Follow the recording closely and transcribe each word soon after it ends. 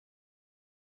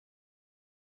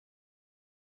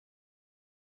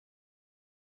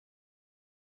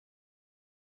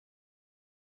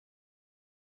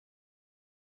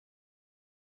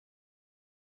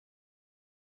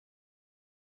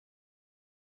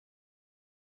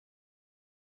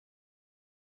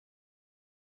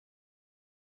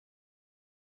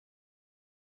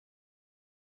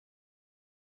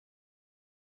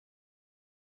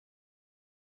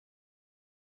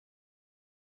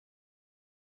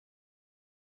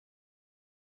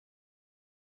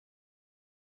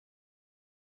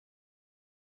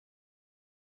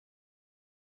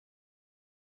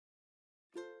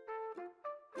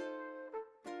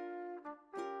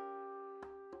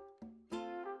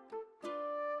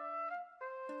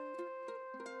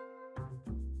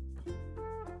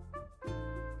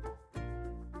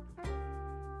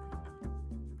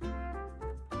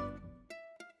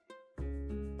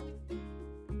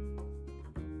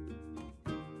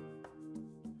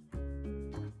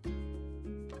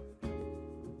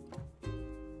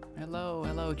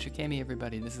Hello, Chikemi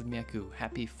everybody. This is Mjeku.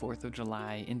 Happy 4th of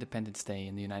July, Independence Day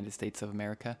in the United States of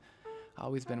America.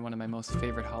 Always been one of my most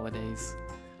favorite holidays.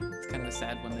 It's kind of a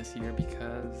sad one this year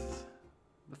because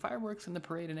the fireworks and the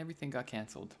parade and everything got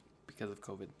canceled because of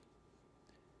COVID.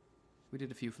 We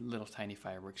did a few little tiny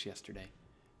fireworks yesterday.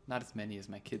 Not as many as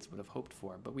my kids would have hoped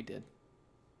for, but we did.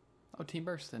 Oh, Team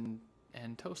Burst and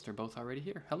Toast are both already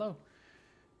here. Hello.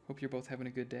 Hope you're both having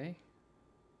a good day.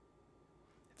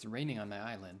 It's raining on my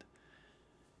island.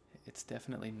 It's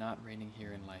definitely not raining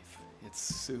here in life. It's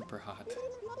super hot.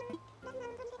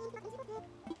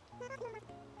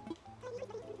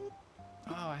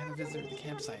 Oh, I have a visitor at the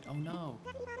campsite. Oh no.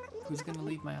 Who's gonna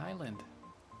leave my island?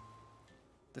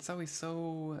 That's always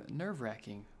so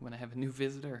nerve-wracking when I have a new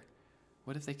visitor.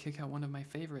 What if they kick out one of my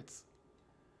favorites?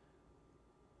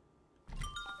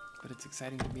 But it's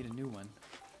exciting to meet a new one.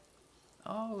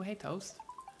 Oh, hey Toast.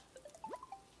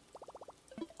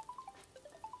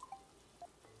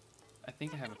 I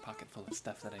think I have a pocket full of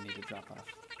stuff that I need to drop off.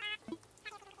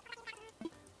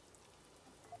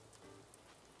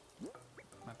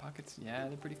 My pockets, yeah,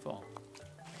 they're pretty full.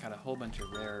 I got a whole bunch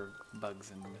of rare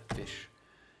bugs and fish.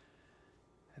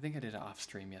 I think I did it off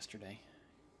stream yesterday.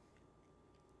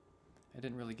 I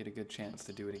didn't really get a good chance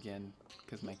to do it again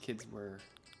because my kids were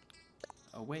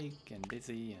awake and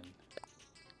busy and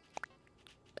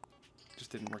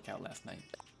just didn't work out last night.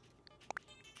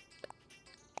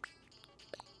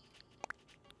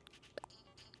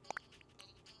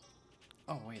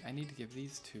 Oh wait, I need to give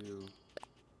these to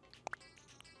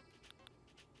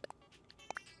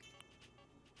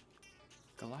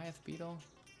Goliath Beetle.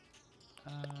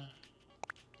 I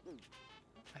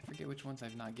forget which ones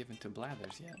I've not given to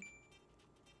Blathers yet.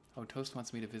 Oh, Toast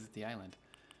wants me to visit the island.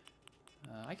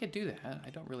 I could do that. I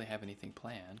don't really have anything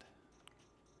planned.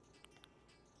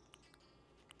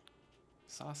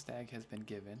 Saw Stag has been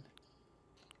given.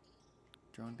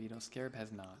 Drone Beetle. Scarab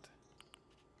has not.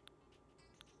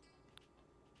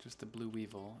 Just the Blue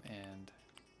Weevil and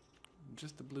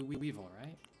just the Blue Weevil,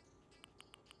 right?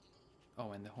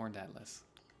 Oh, and the Horned Atlas.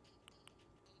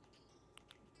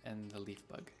 And the Leaf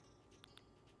Bug.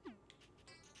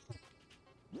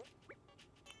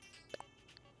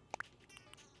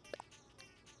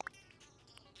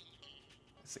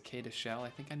 Cicada Shell, I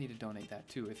think I need to donate that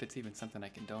too, if it's even something I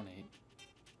can donate.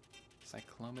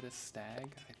 Cyclometus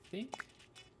Stag, I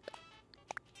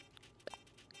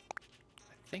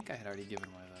think I had already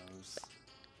given one of those.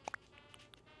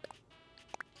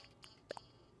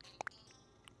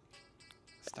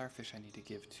 Starfish I need to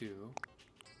give too.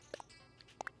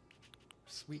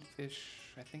 Sweetfish,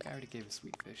 I think I already gave a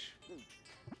sweetfish.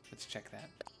 Let's check that.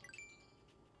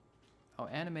 Oh,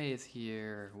 Anime is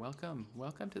here. Welcome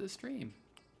to the stream.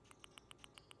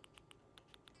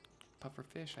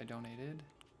 Pufferfish I donated.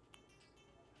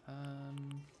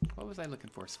 What was I looking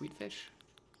for? Sweetfish?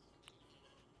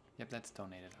 Yep, that's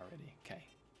donated already. Okay.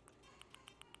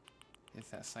 Is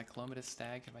that Cyclometus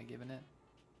Stag? Have I given it?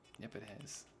 Yep, it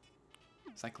has.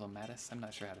 Cyclomatus? I'm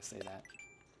not sure how to say that.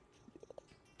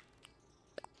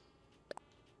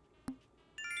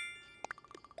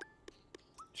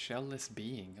 Shellless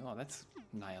Being. Oh, that's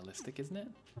nihilistic, isn't it?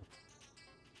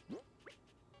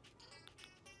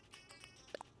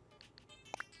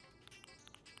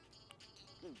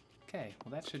 Okay,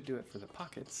 well that should do it for the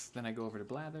pockets. Then I go over to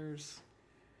Blathers.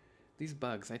 These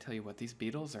bugs, I tell you what, these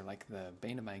beetles are like the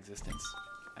bane of my existence.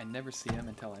 I never see them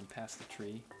until I'm past the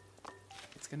tree.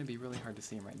 It's going to be really hard to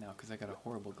see them right now because I got a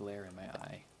horrible glare in my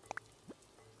eye.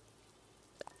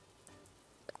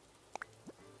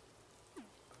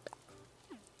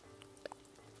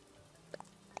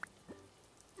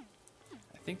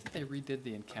 I think that they redid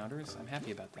the encounters. I'm happy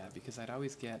about that because I'd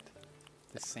always get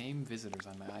the same visitors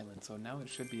on my island, so now it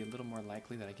should be a little more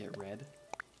likely that I get red.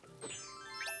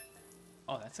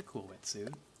 Oh, that's a cool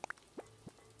wetsuit.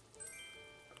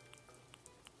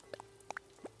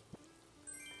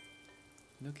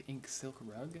 Nook Ink Silk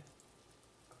Rug.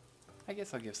 I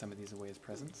guess I'll give some of these away as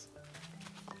presents.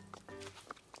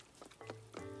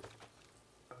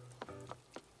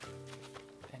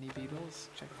 Any beetles?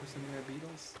 Check for some rare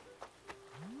beetles.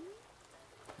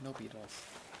 No beetles.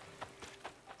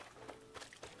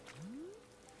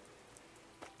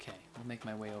 Okay, we'll make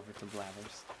my way over to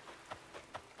Blathers.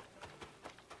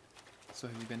 So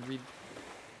have you been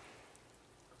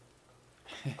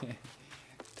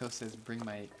Toast says, bring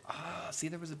my... Ah, see,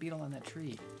 there was a beetle on that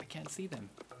tree. I can't see them.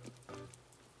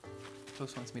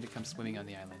 Toast wants me to come swimming on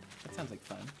the island. That sounds like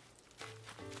fun.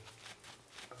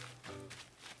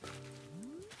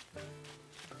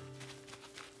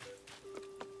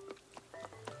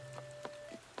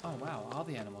 Oh wow, all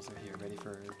the animals are here ready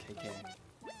for KK.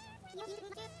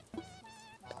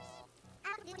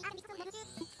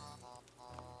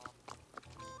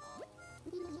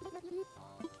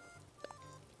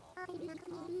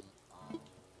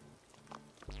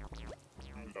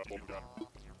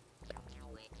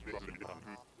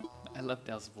 I love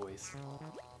Dell's voice.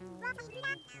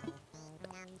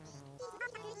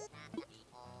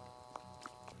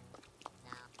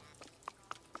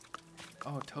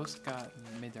 Oh, Toast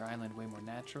made their island way more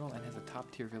natural and has a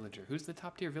top-tier villager. Who's the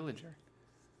top-tier villager?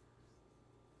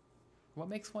 What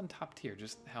makes one top-tier?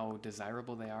 Just how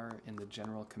desirable they are in the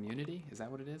general community? Is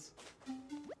that what it is?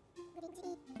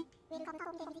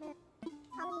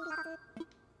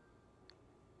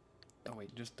 Oh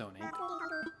wait, just donate.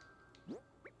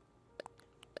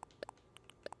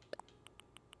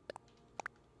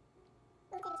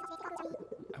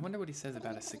 I wonder what he says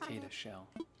about a cicada shell.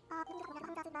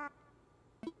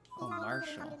 Oh,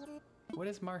 Marshall. What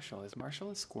is Marshall? Is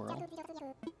Marshall a squirrel?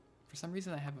 For some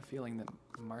reason I have a feeling that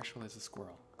Marshall is a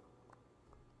squirrel.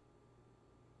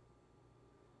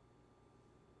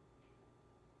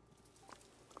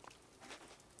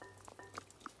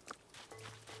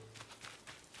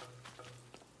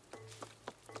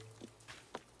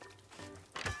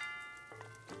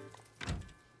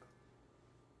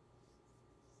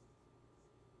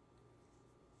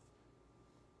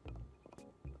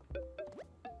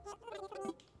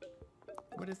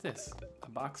 What is this? A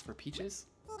box for peaches?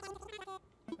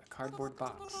 A cardboard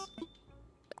box.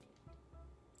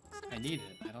 I need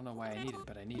it. I don't know why I need it,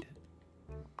 but I need it.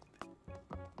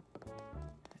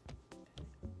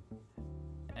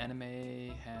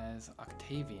 Anime has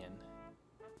Octavian.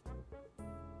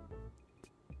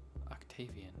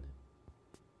 Octavian.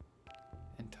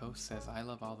 And Toast says, I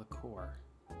love all the core.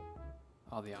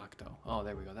 All the octo. Oh,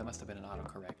 there we go. That must have been an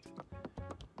autocorrect.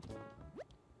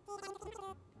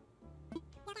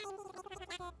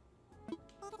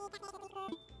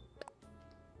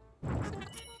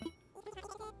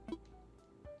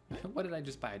 What did I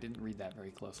just buy? I didn't read that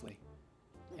very closely.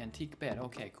 Antique bed.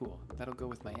 Okay, cool. That'll go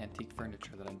with my antique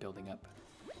furniture that I'm building up.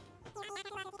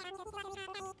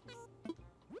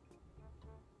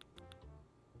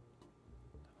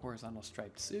 Horizontal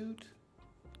striped suit.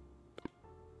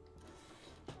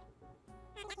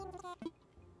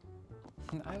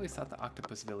 I always thought the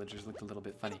octopus villagers looked a little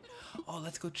bit funny. Oh,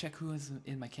 let's go check who is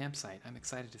in my campsite. I'm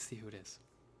excited to see who it is.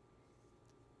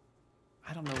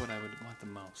 I don't know what I would want the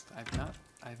most.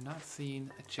 I've not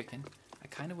seen a chicken. I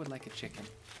kind of would like a chicken.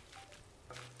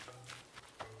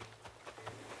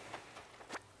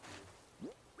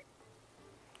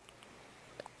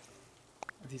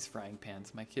 These frying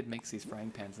pans. My kid makes these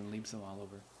frying pans and leaves them all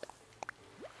over.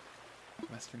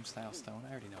 Western style stone.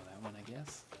 I already know that one, I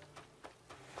guess.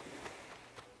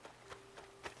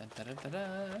 Dun, da, da, da,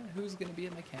 da. Who's gonna be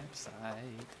at my campsite?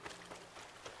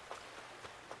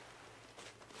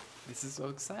 This is so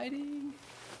exciting!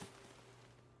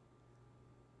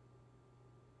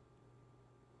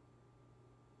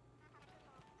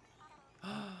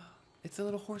 It's a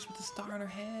little horse with a star on her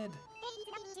head!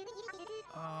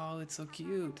 Oh, it's so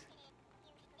cute!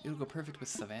 It'll go perfect with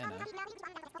Savannah.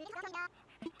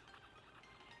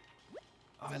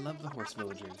 Oh, I love the horse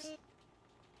villagers.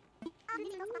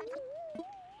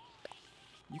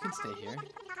 You can stay here.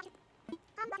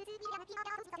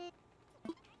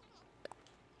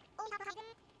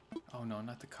 Oh no,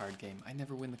 not the card game. I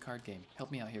never win the card game.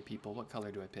 Help me out here, people. What color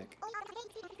do I pick?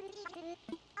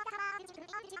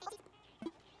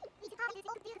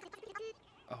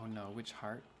 Oh no, which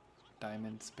heart?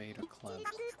 Diamond, spade, or club?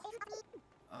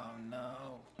 Oh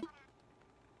no.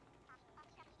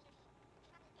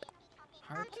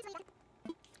 Heart?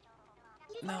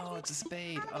 No, it's a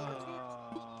spade.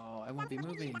 Oh, I won't be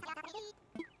moving.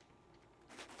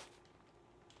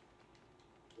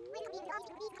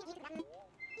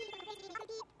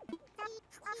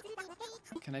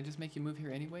 Can I just make you move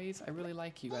here anyways? I really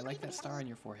like you. I like that star on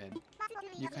your forehead.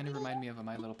 You kind of remind me of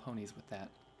My Little Ponies with that.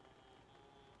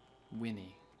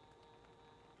 Winnie.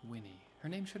 Winnie. Her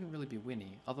name shouldn't really be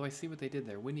Winnie, although I see what they did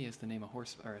there. Winnie is the name a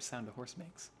horse, or a sound a horse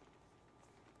makes.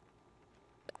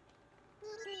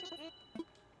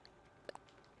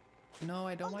 No,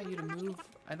 I don't want you to move.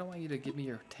 I don't want you to give me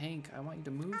your tank. I want you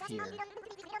to move here.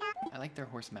 I like their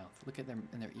horse mouth. Look at them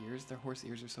and their ears. Their horse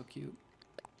ears are so cute.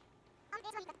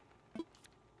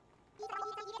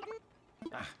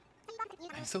 Ah,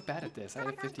 I'm so bad at this. I had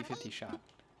a 50-50 shot.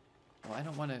 Well, I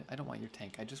don't want your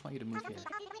tank. I just want you to move here.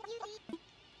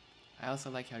 I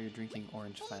also like how you're drinking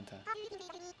orange Fanta.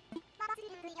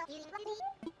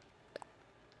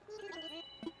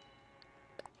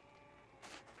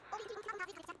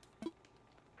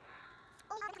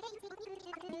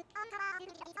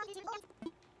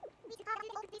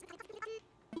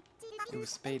 It was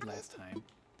spade last time.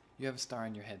 You have a star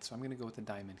on your head, so I'm gonna go with the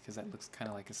diamond because that looks kind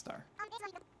of like a star.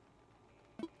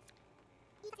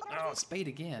 Oh, spade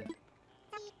again.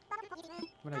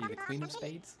 What are you, the queen of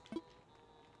spades?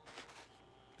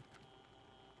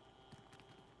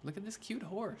 Look at this cute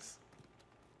horse.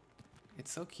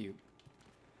 It's so cute.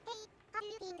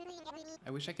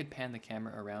 I wish I could pan the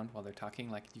camera around while they're talking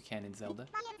like you can in Zelda.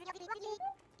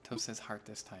 Toast says heart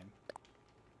this time.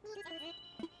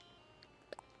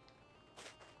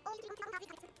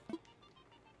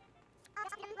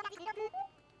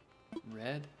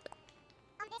 Red?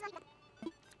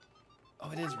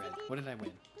 Oh, it is red. What did I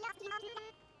win?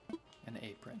 An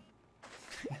apron.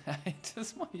 I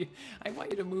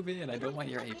want you to move in. I don't want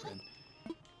your apron.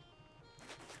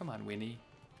 Come on, Winnie.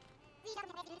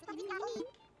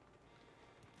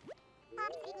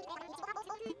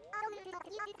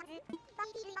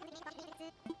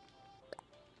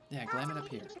 Yeah, glam it up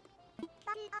here.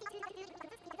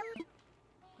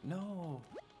 No.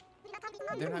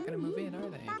 They're not going to move in, are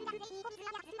they?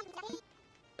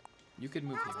 You could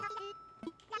move here.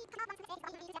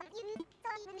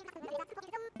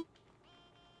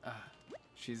 Ah,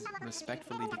 she's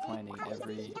respectfully declining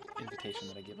every invitation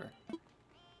that I give her.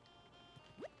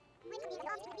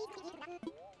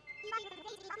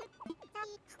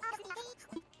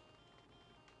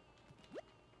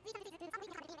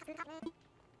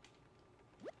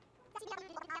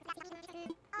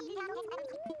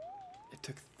 It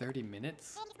took 30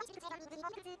 minutes?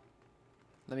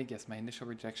 Let me guess, my initial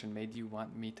rejection made you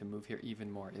want me to move here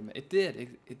even more. It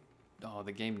did. Oh,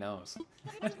 the game knows.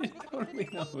 It totally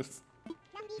knows.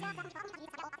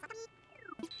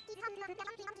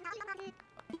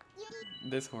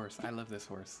 This horse. I love this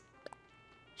horse.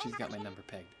 She's got my number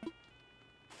pegged.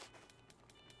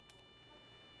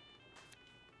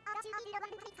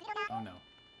 Oh no.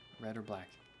 Red or black?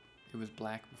 It was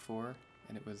black before,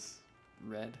 and it was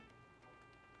red.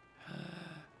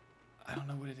 I don't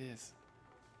know what it is.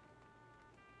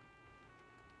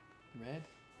 Red?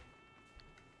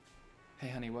 Hey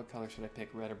honey, what color should I pick,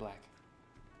 red or black?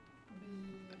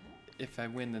 If I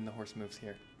win, then the horse moves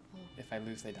here. If I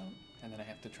lose, they don't. And then I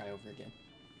have to try over again.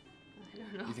 I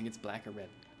don't know. You think it's black or red?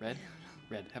 Red?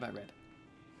 Red. How about red?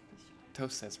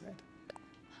 Toast says red.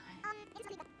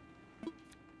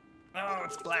 Oh,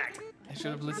 it's black! I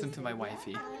should have listened to my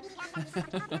wifey.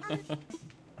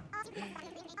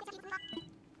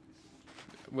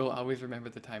 We'll always remember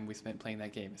the time we spent playing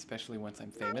that game, especially once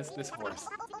I'm famous. This horse.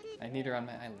 I need her on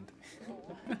my island.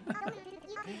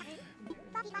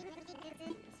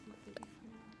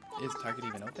 Is Target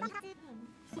even open?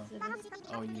 Oh.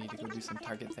 Oh, you need to go do some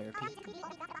Target therapy?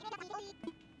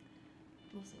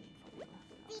 Okay.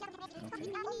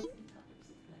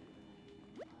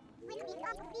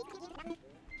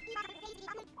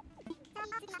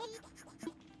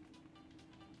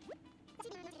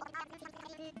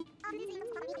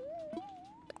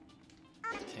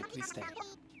 Okay, please stay.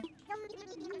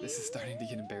 This is starting to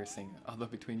get embarrassing, although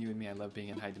between you and me I love being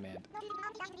in high demand.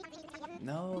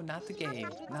 No, not the game.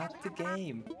 Not the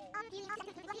game.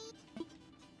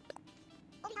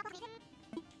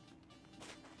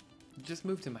 Just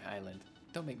move to my island.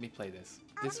 Don't make me play this.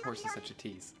 This horse is such a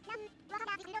tease.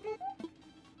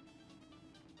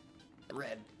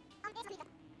 Red.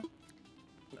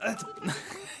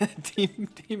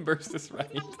 Team burst is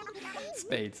right.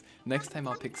 Spades. Next time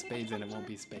I'll pick spades and it won't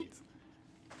be spades.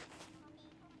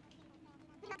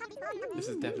 This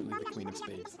is definitely the queen of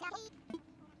spades.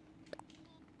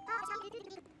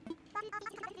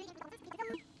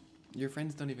 Your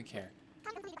friends don't even care.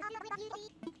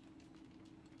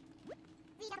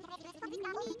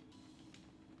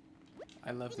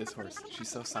 I love this horse. She's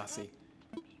so saucy.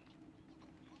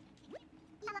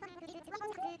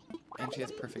 And she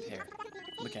has perfect hair.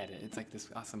 Look at it. It's like this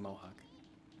awesome mohawk.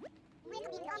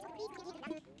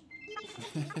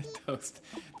 Toast.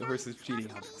 The horse is cheating,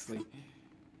 obviously.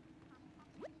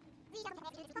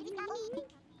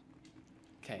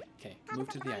 Okay. Move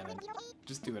to the island.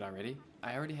 Just do it already.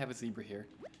 I already have a zebra here.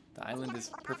 The island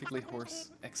is perfectly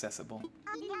horse accessible.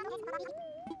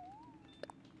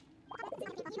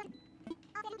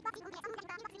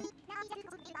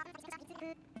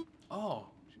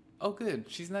 Oh good.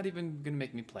 She's not even gonna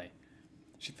make me play.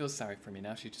 She feels sorry for me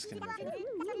now. She's just gonna move here.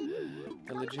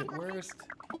 The legit worst.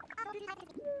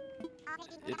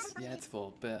 It's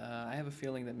full, but I have a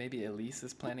feeling that maybe Elise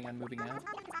is planning on moving out.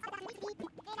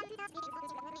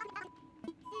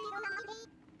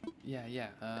 Yeah,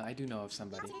 I do know of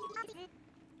somebody.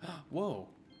 Whoa,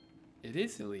 it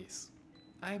is Elise.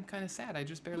 I am kind of sad, I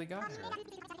just barely got her.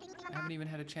 I haven't even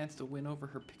had a chance to win over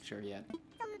her picture yet.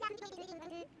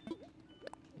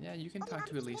 Yeah, you can talk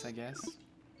to Elise, I guess.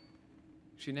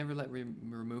 She never let me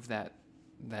remove that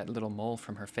little mole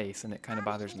from her face, and it kind of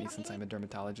bothers me since I'm a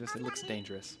dermatologist. It looks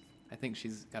dangerous. I think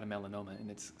she's got a melanoma and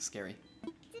it's scary.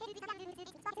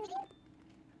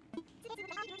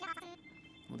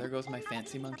 Well, there goes my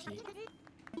fancy monkey.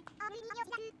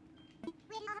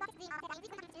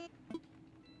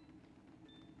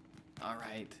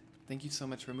 Alright. Thank you so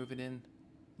much for moving in.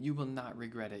 You will not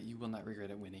regret it. You will not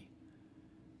regret it, Winnie.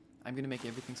 I'm gonna make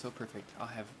everything so perfect. I'll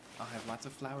have lots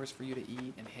of flowers for you to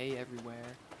eat and hay everywhere.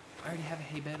 I already have a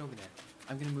hay bed over there.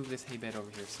 I'm gonna move this hay bed over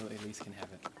here so Elise can have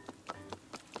it.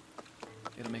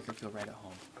 It'll make her feel right at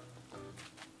home.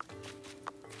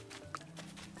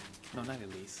 No, not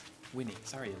Elise. Winnie.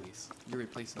 Sorry, Elise. You're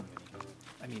replacing Winnie.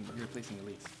 I mean, you're replacing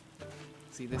Elise.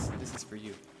 See, this is for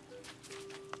you.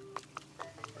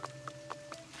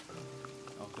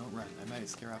 Oh, don't run. I might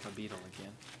scare off a beetle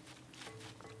again.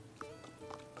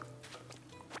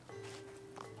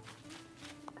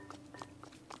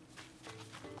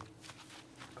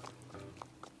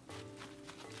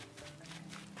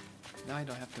 Now I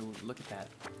don't have to look at that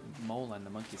mole on the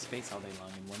monkey's face all day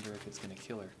long and wonder if it's going to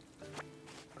kill her.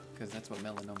 Because that's what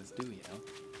melanomas do, you know?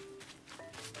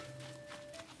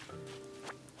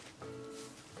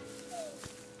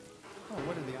 Oh,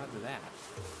 what are the odds of that?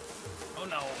 Oh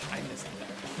no, I missed that.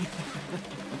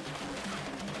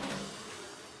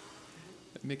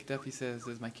 McDuffie says,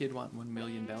 does my kid want 1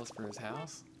 million bells for his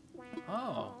house?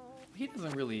 Oh, he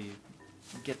doesn't really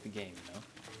get the game, you know?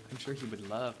 I'm sure he would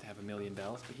love to have 1 million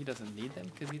bells, but he doesn't need them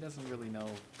because he doesn't really know.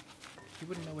 He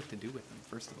wouldn't know what to do with them,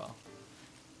 first of all.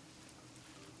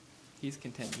 He's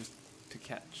content just to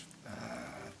catch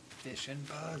fish and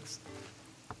bugs.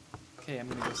 Okay, I'm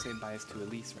gonna go say byes to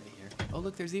Elise right here. Oh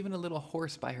look, there's even a little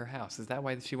horse by her house. Is that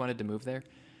why she wanted to move there?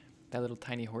 That little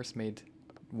tiny horse made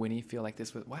Winnie feel like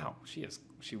this was, wow, she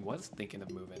was thinking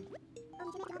of moving.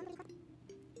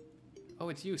 Oh,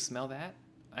 it's you, smell that?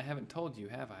 I haven't told you,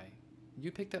 have I?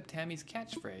 You picked up Tammy's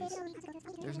catchphrase.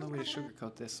 There's no way to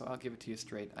sugarcoat this, so I'll give it to you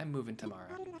straight. I'm moving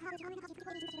tomorrow.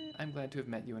 I'm glad to have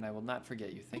met you, and I will not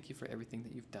forget you. Thank you for everything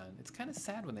that you've done. It's kind of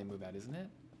sad when they move out, isn't it?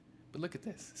 But look at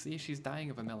this. See, she's dying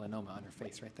of a melanoma on her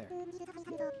face right there.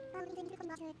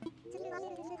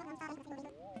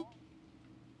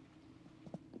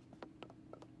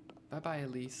 Bye-bye,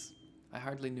 Elise. I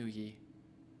hardly knew ye.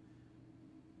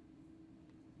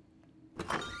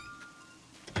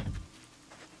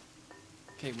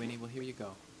 Okay, Winnie, well, here you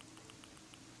go.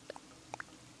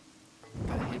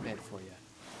 Got a hay bed for you.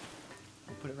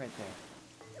 We'll put it right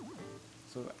there.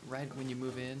 So right when you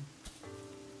move in,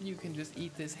 you can just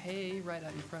eat this hay right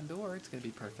out your front door. It's gonna be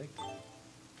perfect.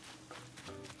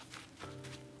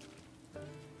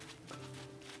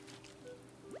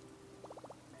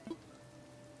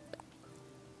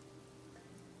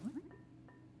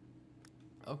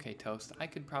 Okay, Toast, I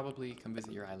could probably come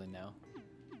visit your island now.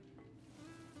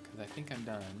 Because I think I'm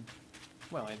done.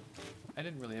 Well, I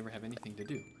didn't really ever have anything to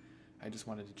do. I just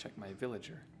wanted to check my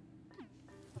villager.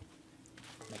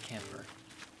 My camper.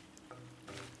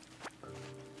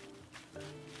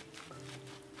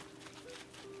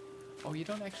 Oh, you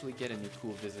don't actually get any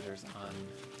cool visitors on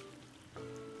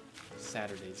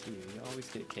Saturdays, do you? You always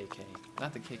get KK.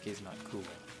 Not that KK's not cool,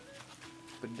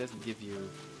 but it doesn't give you...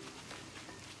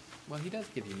 Well, he does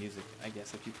give you music, I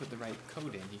guess. If you put the right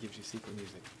code in, he gives you secret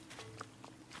music.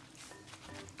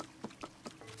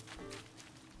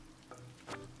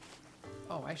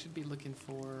 Oh, I should be looking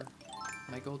for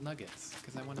my gold nuggets,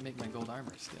 because I want to make my gold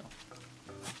armor still.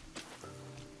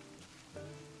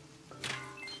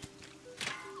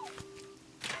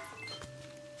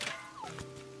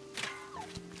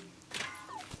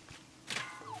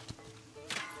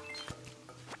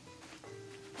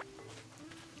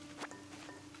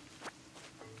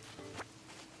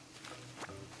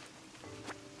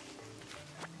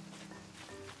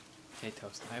 Okay,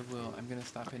 Toast, I'm gonna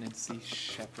stop in and see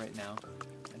Shep right now,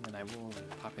 and then I will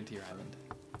pop into your island.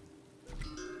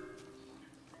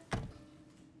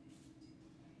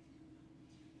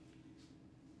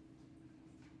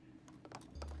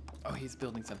 Oh, he's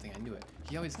building something, I knew it.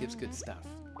 He always gives good stuff.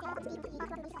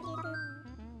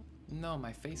 No,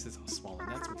 my face is all swollen,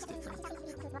 that's what's different.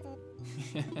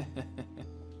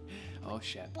 Oh,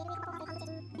 Shep.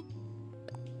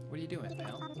 What are you doing,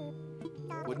 pal?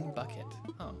 Wooden bucket.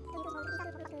 Oh.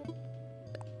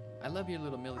 I love your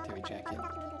little military jacket.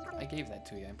 I gave that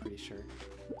to you, I'm pretty sure.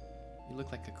 You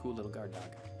look like a cool little guard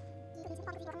dog.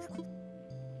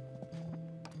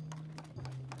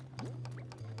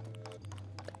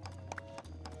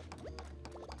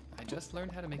 I just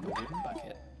learned how to make a wooden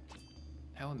bucket.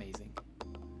 How amazing.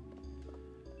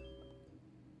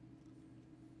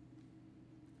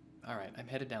 Alright, I'm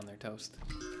headed down there, Toast.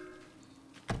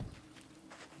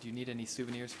 Do you need any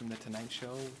souvenirs from the Tonight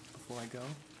Show before I go?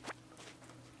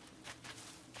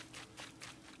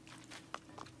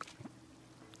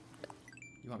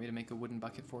 want me to make a wooden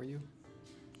bucket for you?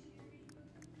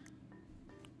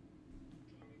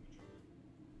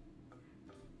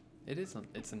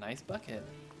 It's a nice bucket.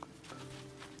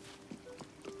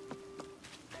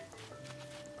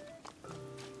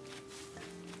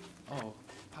 Oh,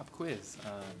 pop quiz.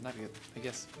 Not a, I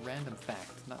guess, random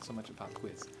fact, not so much a pop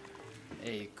quiz.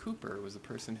 A cooper was a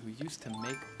person who used to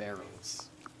make barrels,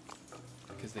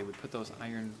 because they would put those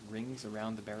iron rings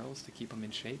around the barrels to keep them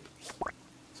in shape.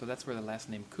 So that's where the last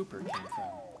name Cooper came from.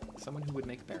 Someone who would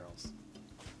make barrels.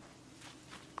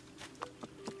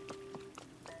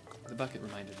 The bucket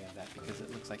reminded me of that because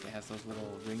it looks like it has those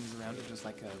little rings around it, just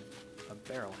like a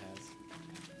barrel has.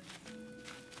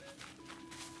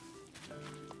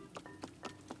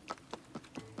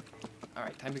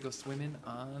 Alright, time to go swimming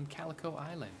on Calico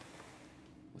Island.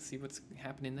 We'll see what's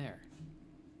happening there.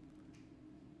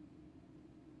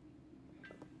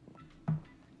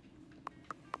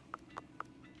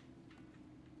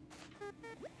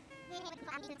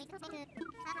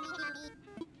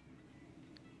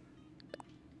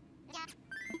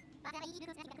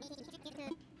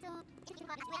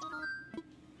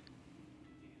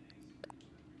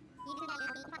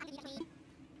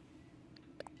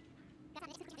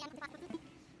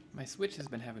 My Switch has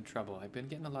been having trouble. I've been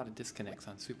getting a lot of disconnects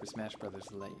on Super Smash Bros.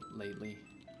 Lately.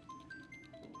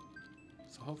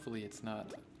 So hopefully it's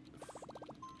not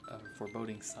a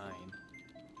foreboding sign.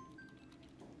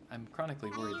 I'm chronically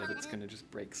worried that it's going to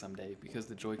just break someday because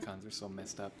the Joy-Cons are so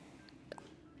messed up.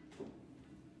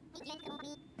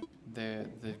 The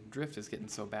drift is getting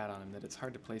so bad on them that it's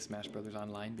hard to play Smash Brothers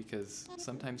online because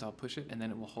sometimes I'll push it and then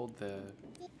it will hold the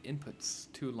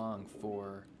inputs too long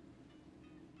for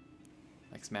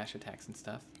like smash attacks and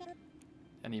stuff.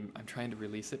 And I'm trying to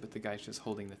release it, but the guy's just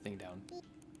holding the thing down.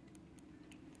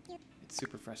 It's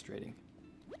super frustrating.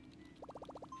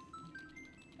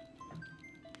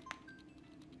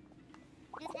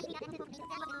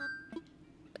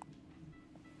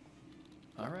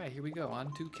 Alright, here we go,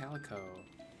 on to Calico.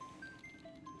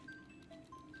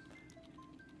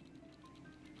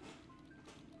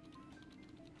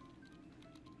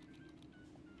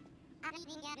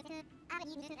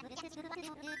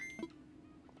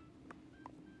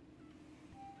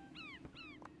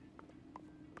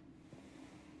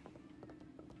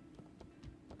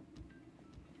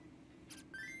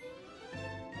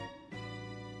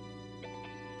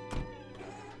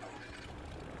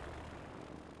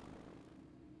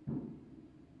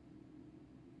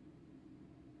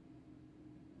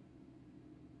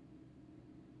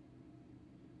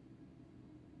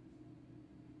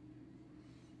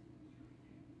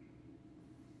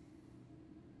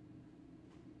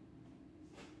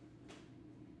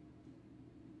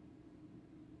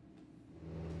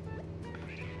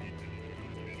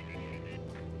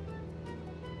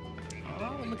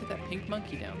 Oh, look at that pink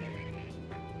monkey down there.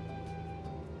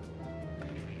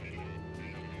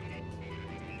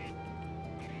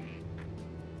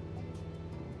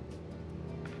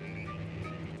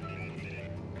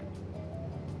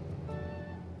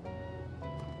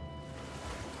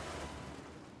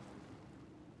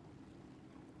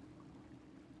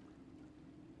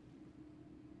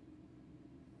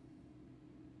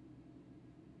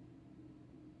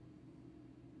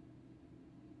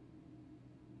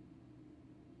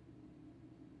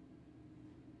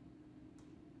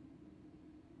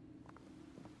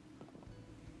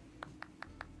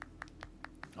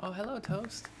 Oh, hello,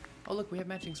 Toast. Oh, look, we have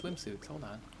matching swimsuits. Hold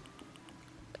on.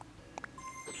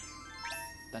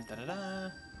 Dun da da da.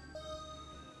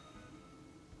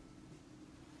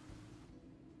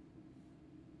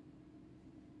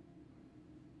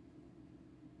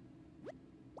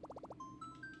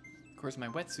 Of course, my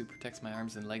wetsuit protects my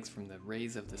arms and legs from the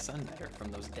rays of the sun better,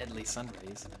 from those deadly sun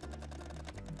rays.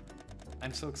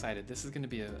 I'm so excited. This is going to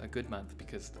be a good month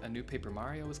because a new Paper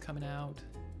Mario is coming out,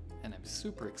 and I'm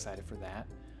super excited for that.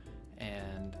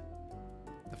 And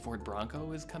the Ford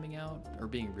Bronco is coming out, or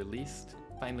being released,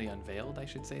 finally unveiled, I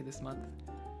should say, this month.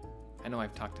 I know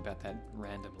I've talked about that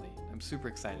randomly. I'm super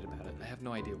excited about it. I have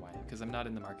no idea why, because I'm not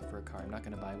in the market for a car. I'm not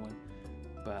going to buy one,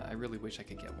 but I really wish I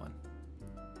could get one.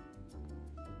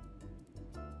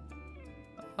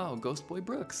 Oh, Ghost Boy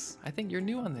Brooks. I think you're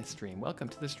new on this stream. Welcome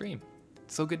to the stream.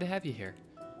 It's so good to have you here.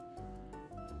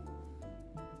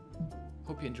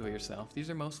 Hope you enjoy yourself. These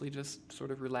are mostly just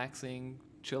sort of relaxing,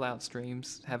 chill out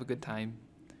streams. Have a good time.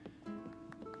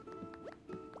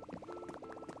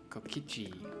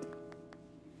 Kokichi.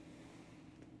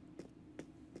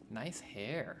 Nice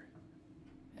hair.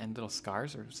 And little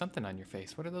scars or something on your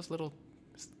face. What are those little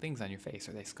things on your face?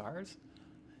 Are they scars?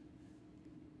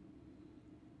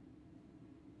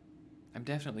 I'm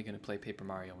definitely going to play Paper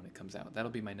Mario when it comes out. That'll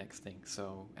be my next thing.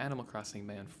 So Animal Crossing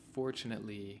may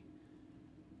unfortunately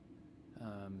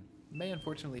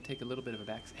take a little bit of a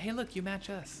back. Hey, look, you match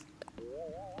us.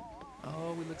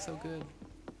 Oh, we look so good.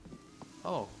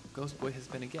 Oh, Ghost Boy has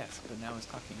been a guest, but now is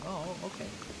talking. Oh, okay.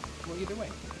 Well, either way.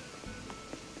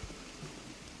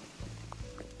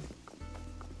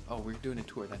 Oh, we're doing a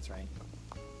tour, that's right.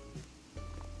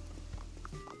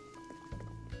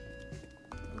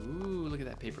 Ooh, look at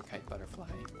that paper kite butterfly.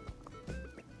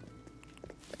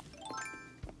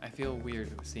 I feel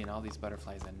weird seeing all these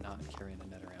butterflies and not carrying a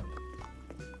net around.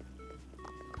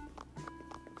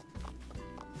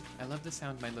 I love the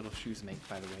sound my little shoes make,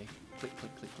 by the way. Click,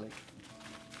 click, click, click.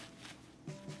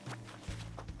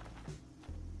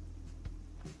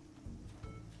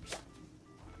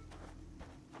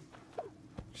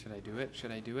 Should I do it?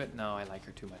 Should I do it? No, I like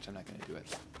her too much. I'm not going to do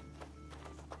it.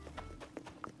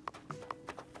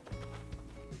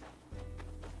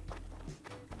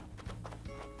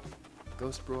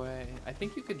 Ghost Boy, I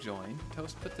think you could join.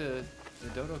 Toast put the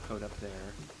dodo code up there.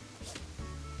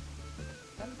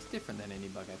 That looks different than any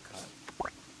bug I've caught.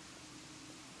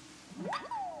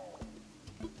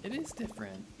 It is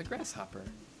different. The grasshopper.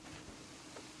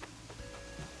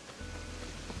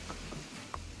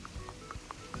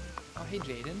 Oh, hey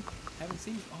Jaden. Haven't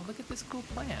seen you. Oh, look at this cool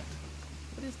plant.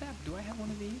 What is that? Do I have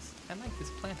one of these? I like this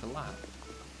plant a lot.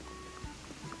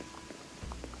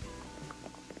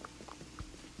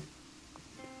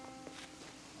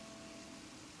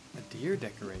 A deer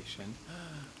decoration.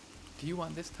 Do you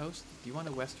want this, Toast? Do you want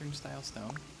a Western style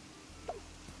stone?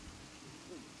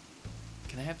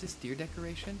 Can I have this deer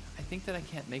decoration? I think that I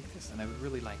can't make this and I would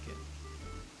really like it.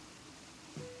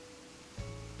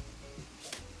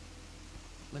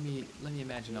 Let me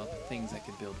imagine all the things I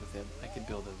could build with it. I could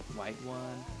build a white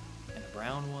one, and a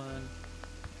brown one,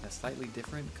 and a slightly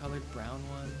different colored brown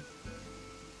one.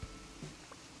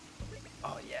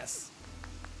 Oh, yes!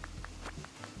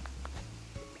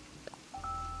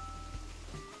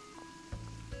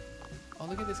 Oh,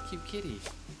 look at this cute kitty.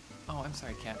 Oh, I'm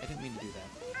sorry, cat. I didn't mean to do that.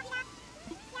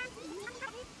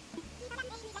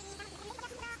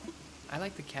 I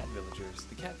like the cat villagers.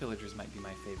 The cat villagers might be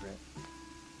my favorite.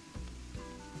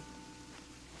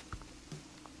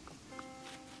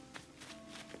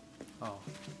 Oh.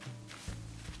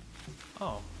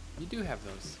 Oh, you do have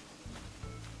those.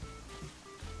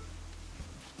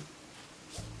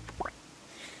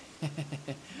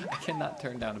 I cannot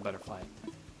turn down a butterfly.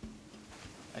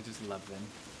 I just love them.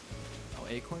 Oh,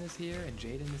 Acorn is here and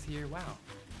Jaden is here. Wow.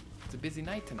 It's a busy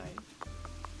night tonight.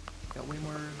 Got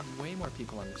way more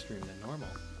people on the stream than normal.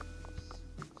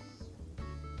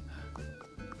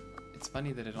 It's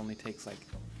funny that it only takes like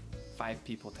 5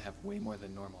 people to have way more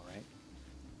than normal, right?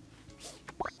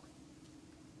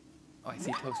 Oh, I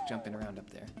see Toast jumping around up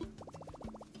there.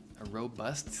 A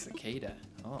robust cicada.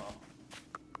 Oh.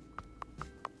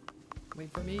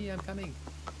 Wait for me, I'm coming.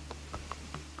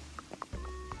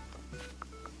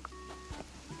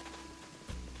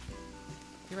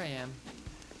 Here I am.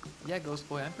 Yeah, Ghost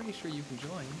Boy, I'm pretty sure you can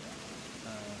join.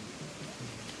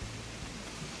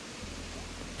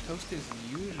 Toast is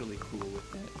usually cool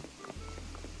with it.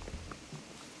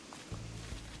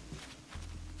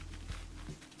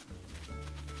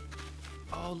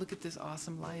 Oh, look at this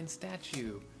awesome lion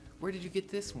statue. Where did you get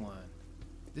this one?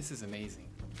 This is amazing.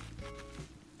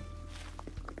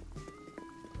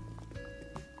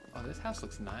 Oh, this house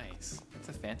looks nice. It's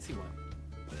a fancy one.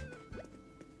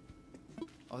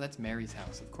 Oh, that's Mary's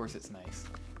house. Of course it's nice.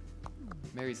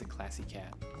 Mary's a classy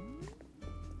cat.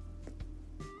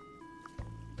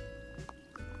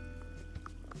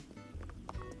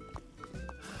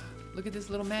 Look at this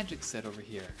little magic set over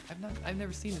here. I've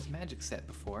never seen this magic set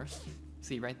before.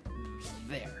 See, right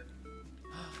there.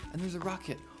 And there's a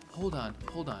rocket. Hold on,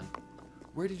 hold on.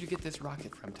 Where did you get this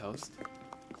rocket from, Toast?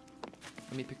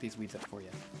 Let me pick these weeds up for you.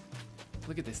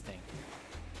 Look at this thing.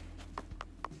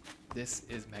 This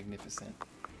is magnificent.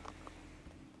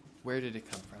 Where did it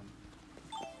come from?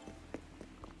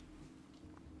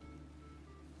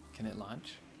 Can it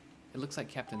launch? It looks like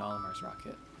Captain Olimar's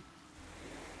rocket.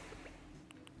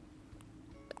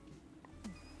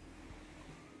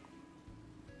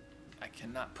 I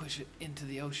cannot push it into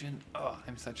the ocean. Oh,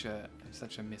 I'm such a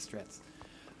mistress.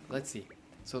 Let's see.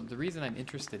 So the reason I'm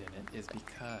interested in it is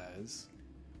because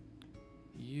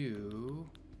you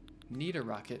need a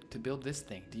rocket to build this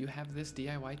thing. Do you have this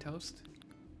DIY, Toast?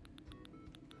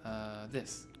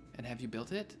 This. And have you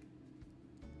built it?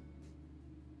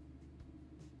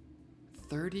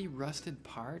 30 rusted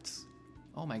parts?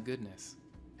 Oh my goodness.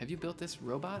 Have you built this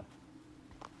robot?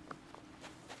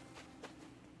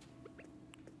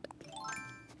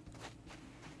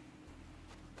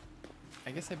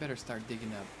 I guess I better start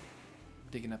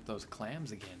digging up those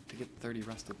clams again to get 30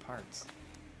 rusted parts.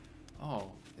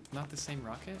 Oh, it's not the same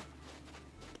rocket?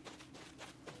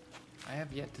 I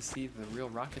have yet to see the real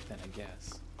rocket then, I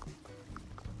guess.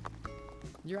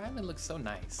 Your island looks so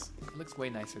nice. It looks way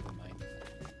nicer than mine.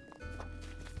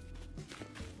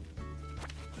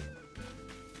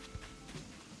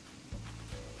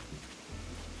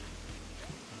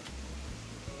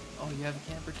 Oh, you have a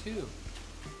camper too.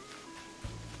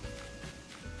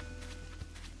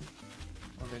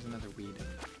 Oh, there's another weed.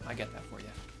 I get that for you.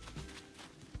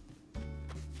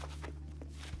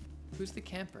 Who's the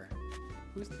camper?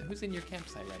 Who's in your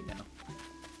campsite right now?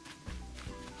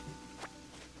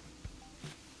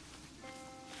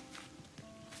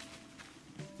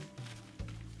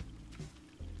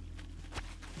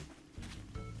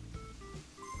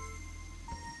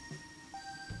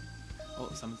 Oh,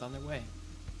 someone's on their way.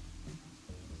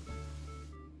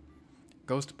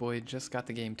 Ghost Boy just got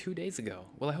the game 2 days ago.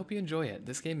 Well, I hope you enjoy it.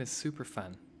 This game is super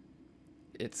fun.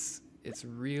 It's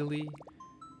really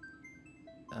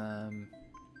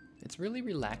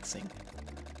relaxing.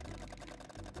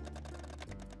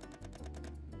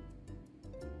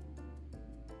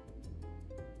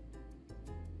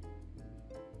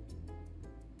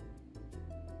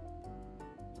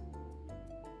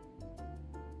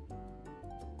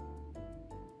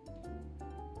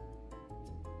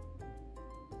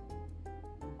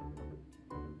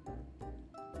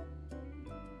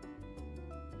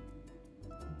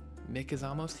 Mick is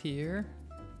almost here.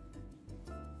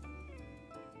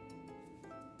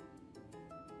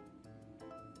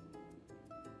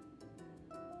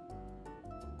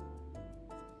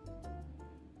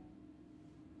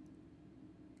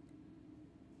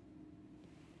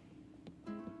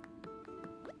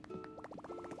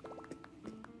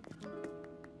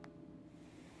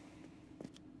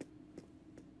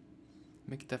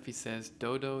 McDuffie says,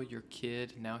 Dodo, your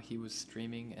kid, now he was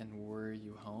streaming and were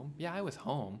you home? Yeah, I was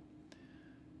home.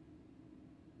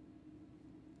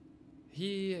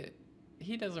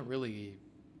 He doesn't really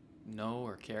know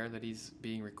or care that he's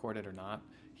being recorded or not.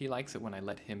 He likes it when I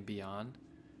let him be on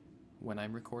when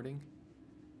I'm recording.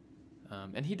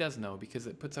 And he does know because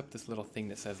it puts up this little thing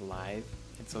that says live.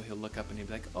 And so he'll look up and he'll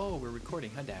be like, oh, we're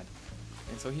recording, huh, Dad?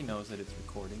 And so he knows that it's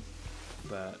recording.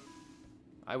 But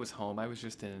I was home. I was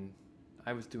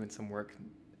doing some work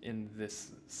in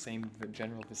this same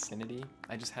general vicinity.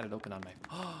 I just had it open on my...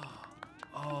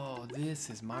 Oh, this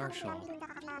is Marshall.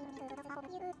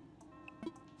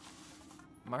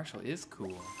 Marshall is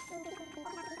cool.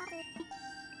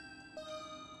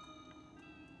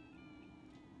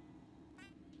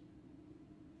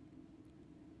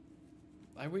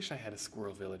 I wish I had a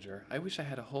squirrel villager. I wish I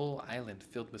had a whole island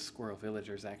filled with squirrel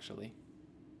villagers, actually.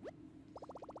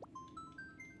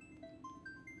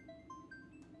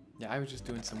 Yeah, I was just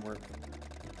doing some work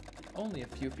only a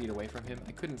few feet away from him.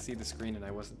 I couldn't see the screen and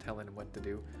I wasn't telling him what to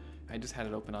do. I just had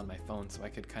it open on my phone so I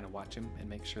could kind of watch him and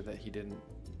make sure that he didn't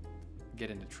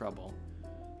get into trouble.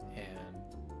 And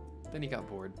then he got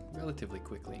bored relatively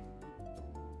quickly.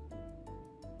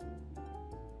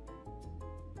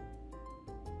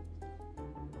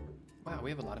 Wow, we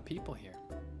have a lot of people here.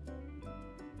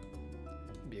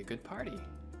 It'd be a good party.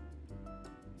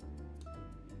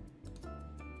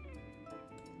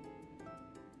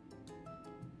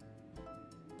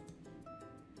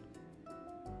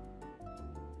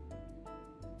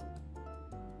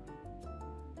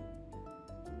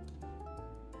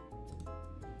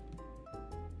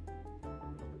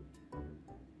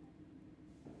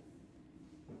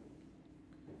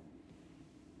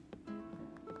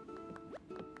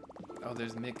 Oh,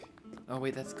 there's Mick. Oh,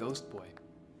 wait, that's Ghost Boy.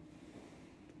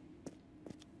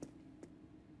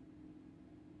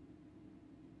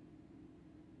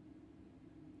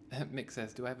 Mick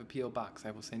says, do I have a P.O. box?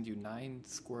 I will send you 9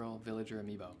 Squirrel Villager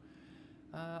Amiibo.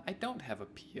 I don't have a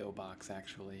P.O. box,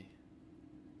 actually.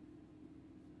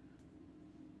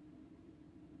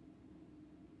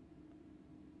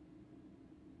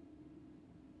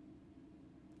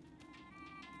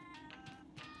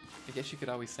 I guess you could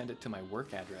always send it to my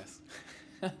work address.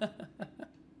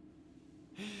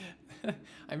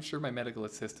 I'm sure my medical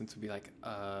assistants would be like,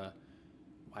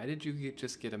 why did you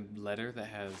just get a letter that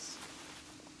has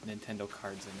Nintendo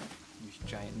cards in it, you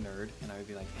giant nerd? And I would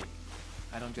be like, hey,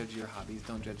 I don't judge your hobbies,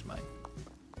 don't judge mine.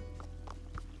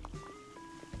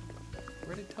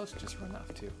 Where did Toast just run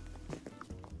off to?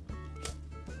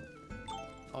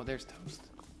 Oh, there's Toast.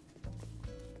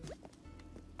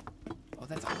 Oh,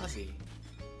 that's Ozzy.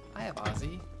 I have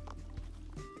Ozzy.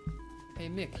 Hey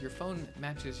Mick, your phone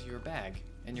matches your bag,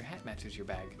 and your hat matches your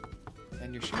bag,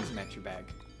 and your shoes match your bag.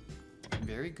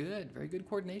 Very good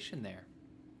coordination there.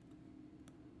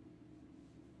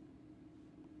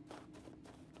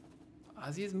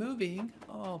 Ozzy is moving.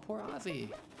 Oh, poor Ozzy.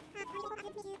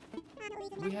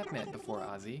 We have met before,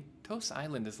 Ozzy. Toast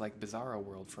Island is like Bizarro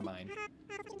World for mine.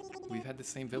 We've had the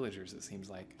same villagers, it seems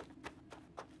like.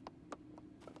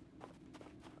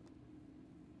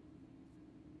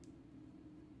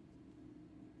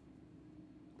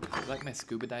 You like my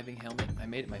scuba diving helmet? I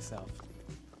made it myself.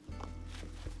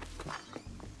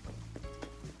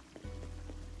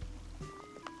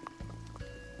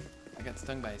 I got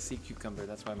stung by a sea cucumber,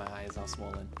 that's why my eye is all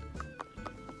swollen.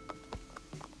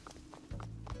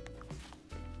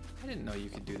 I didn't know you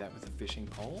could do that with a fishing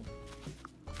pole.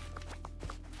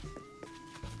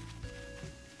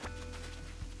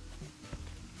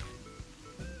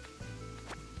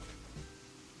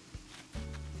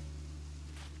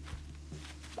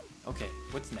 Okay,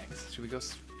 what's next? Should we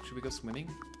go swimming?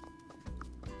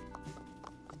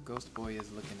 Ghost Boy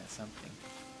is looking at something.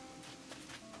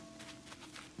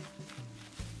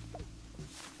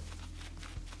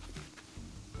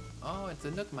 Oh, it's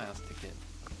a Nook Mouse ticket.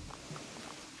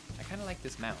 I kind of like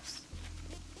this mouse.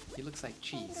 He looks like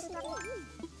cheese.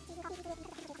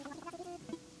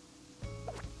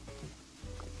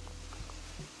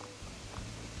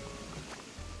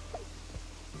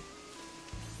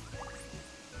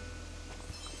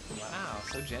 Wow,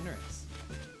 so generous.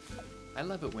 I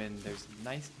love it when there's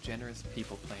nice, generous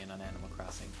people playing on Animal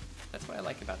Crossing. That's what I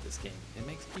like about this game. It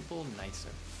makes people nicer.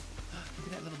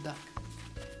 Look at that little duck.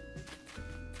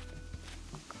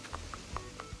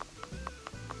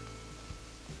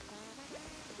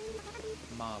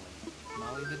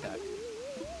 Molly the duck.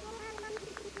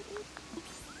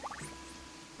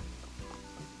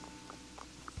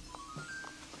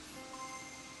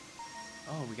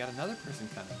 Oh, we got another person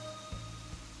coming.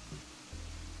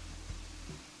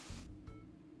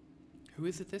 Who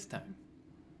is it this time?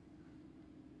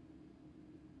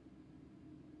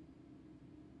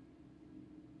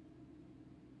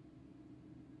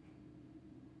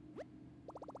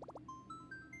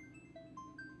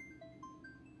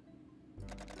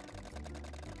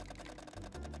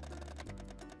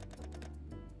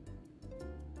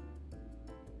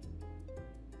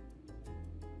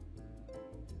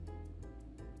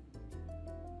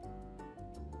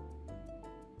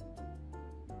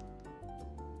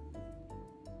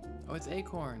 Oh, it's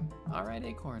Acorn. All right,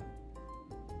 Acorn.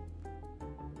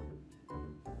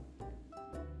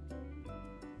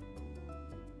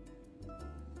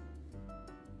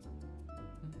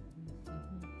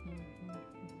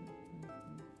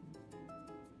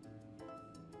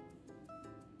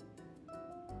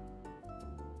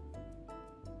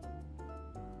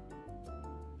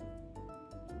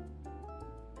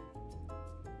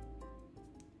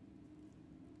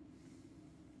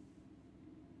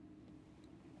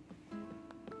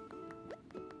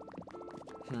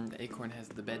 The acorn has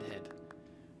the bed head.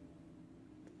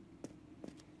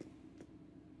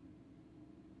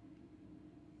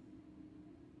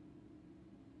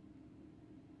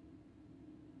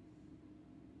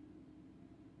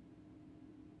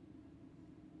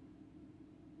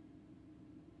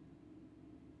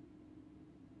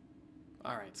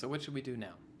 All right, so what should we do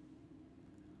now?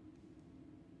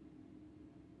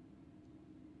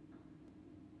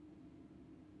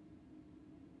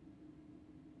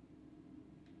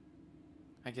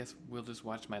 I guess we'll just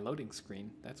watch my loading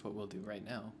screen. That's what we'll do right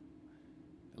now.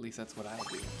 At least that's what I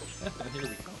do. Here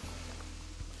we go.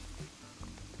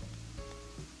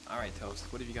 Alright, Toast,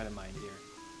 what have you got in mind here?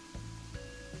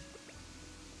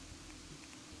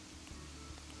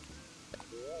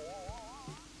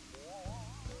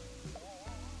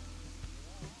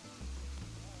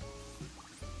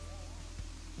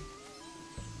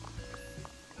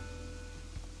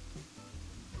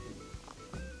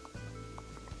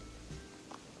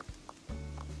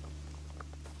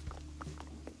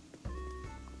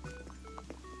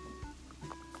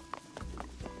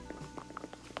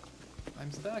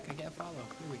 I'm stuck, I can't follow.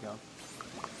 Here we go.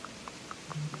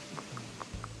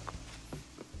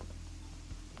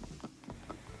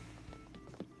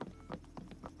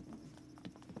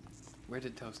 Where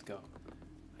did Toast go?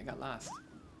 I got lost.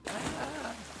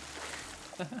 Ah!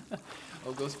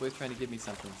 Oh, Ghost Boy's trying to give me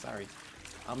something. Sorry.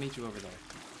 I'll meet you over there.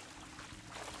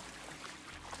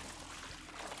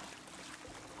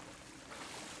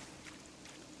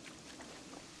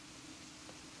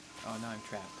 Oh, now I'm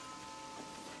trapped.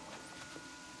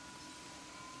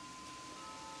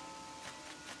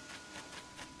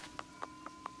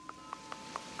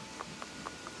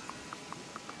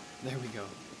 There we go.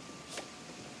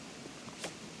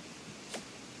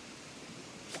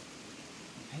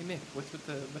 Hey Mick, what's with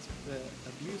the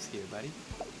abuse here, buddy?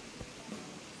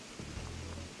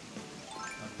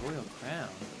 A royal crown?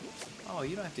 Oh,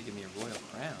 you don't have to give me a royal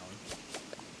crown.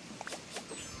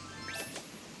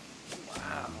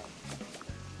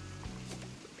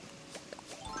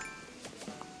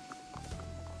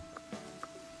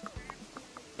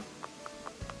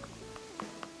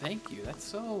 Thank you. That's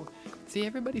so... See,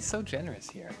 everybody's so generous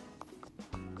here.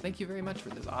 Thank you very much for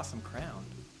this awesome crown.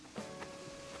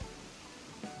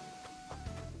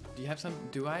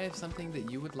 Do I have something that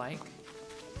you would like,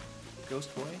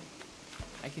 Ghost Boy?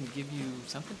 I can give you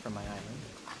something from my island.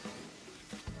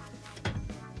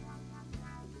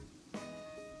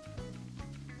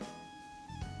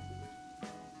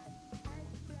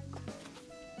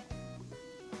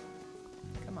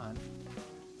 Come on.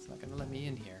 It's not gonna let me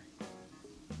in here.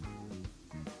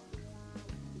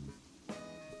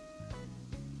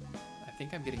 I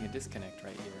think I'm getting a disconnect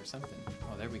right here or something.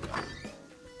 Oh, there we go.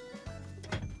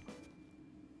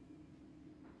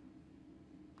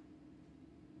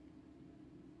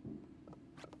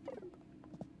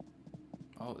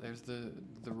 Oh, there's the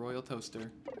royal toaster.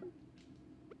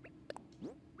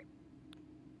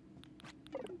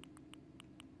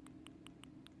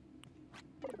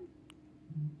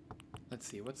 Let's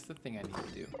see, what's the thing I need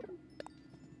to do?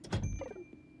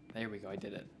 There we go, I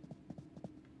did it.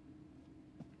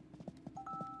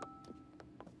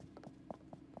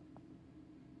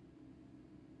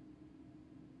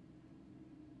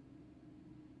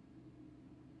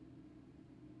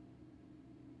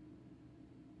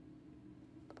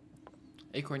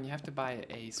 Acorn, you have to buy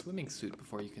a swimming suit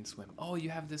before you can swim. Oh, you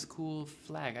have this cool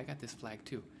flag. I got this flag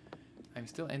too. I'm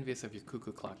still envious of your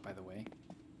cuckoo clock, by the way.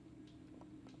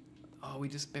 Oh, we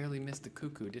just barely missed the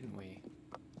cuckoo, didn't we?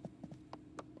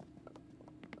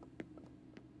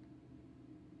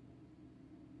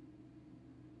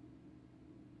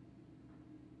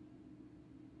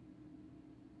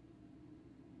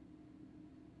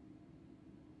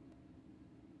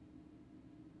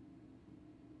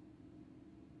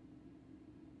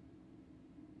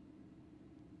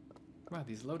 Wow,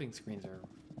 these loading screens are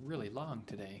really long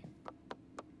today.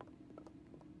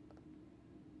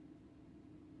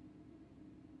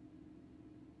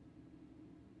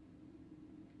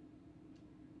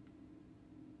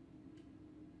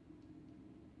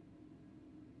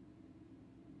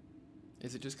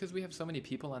 Is it just because we have so many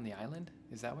people on the island?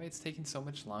 Is that why it's taking so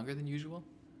much longer than usual?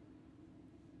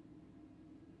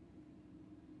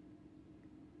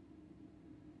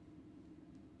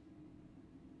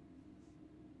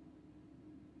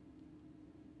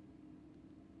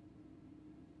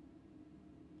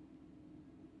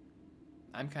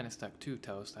 I'm kind of stuck too,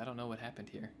 Toast. I don't know what happened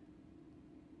here.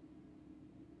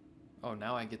 Oh,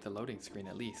 now I get the loading screen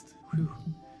at least. Whew.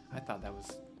 I thought that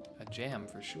was a jam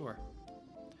for sure.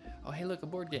 Oh, hey, look, a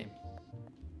board game.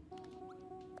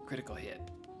 Critical hit.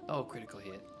 Oh, critical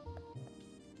hit.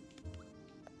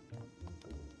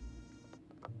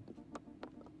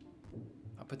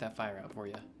 I'll put that fire out for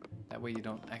you. That way you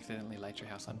don't accidentally light your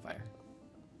house on fire.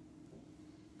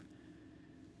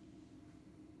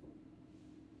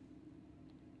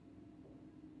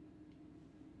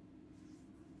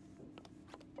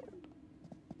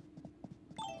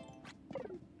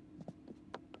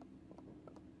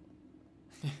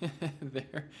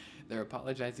 They're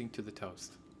apologizing to the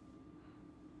toast.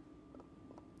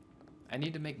 I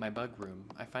need to make my bug room.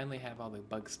 I finally have all the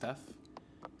bug stuff,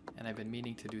 and I've been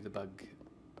meaning to do a bug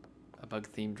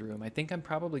themed room. I think I'm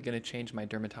probably going to change my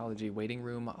dermatology waiting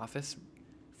room office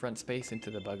front space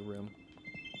into the bug room.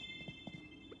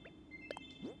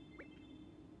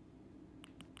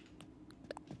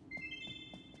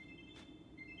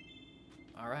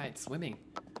 All right, swimming.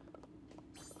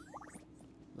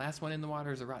 Last one in the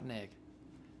water is a rotten egg.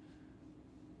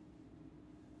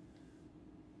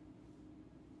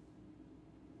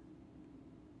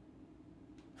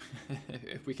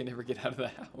 If we can ever get out of the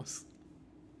house.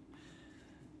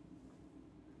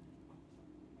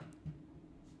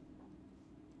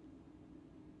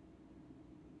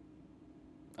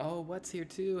 Oh, What's here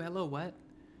too? Hello, What?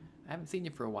 I haven't seen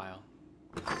you for a while.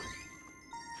 Looks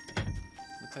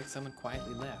like someone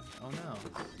quietly left. Oh no.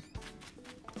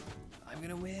 I'm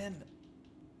gonna win.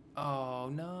 Oh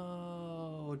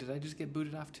no. Did I just get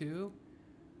booted off too?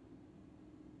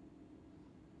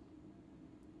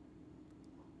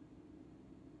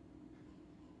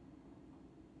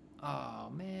 Oh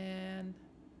man.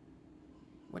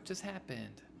 What just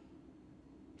happened?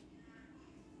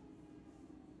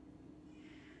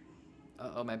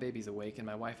 Uh-oh, my baby's awake and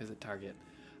my wife is at Target.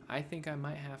 I think I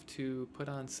might have to put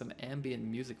on some ambient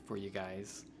music for you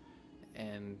guys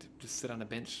and just sit on a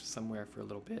bench somewhere for a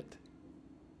little bit.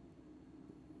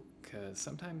 'Cause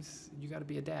sometimes you gotta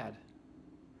be a dad.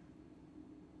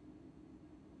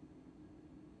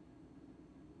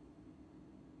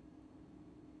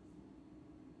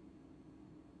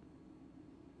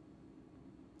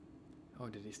 Oh,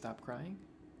 did he stop crying?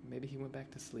 Maybe he went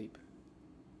back to sleep.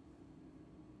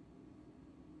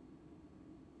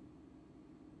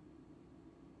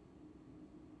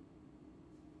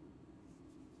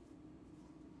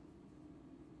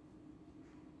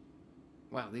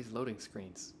 Wow, these loading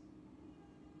screens.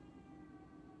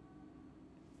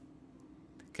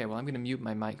 Okay, well, I'm going to mute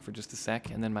my mic for just a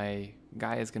sec, and then I'm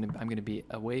going to be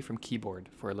away from keyboard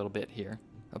for a little bit here.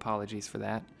 Apologies for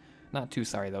that. Not too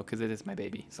sorry, though, because it is my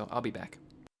baby, so I'll be back.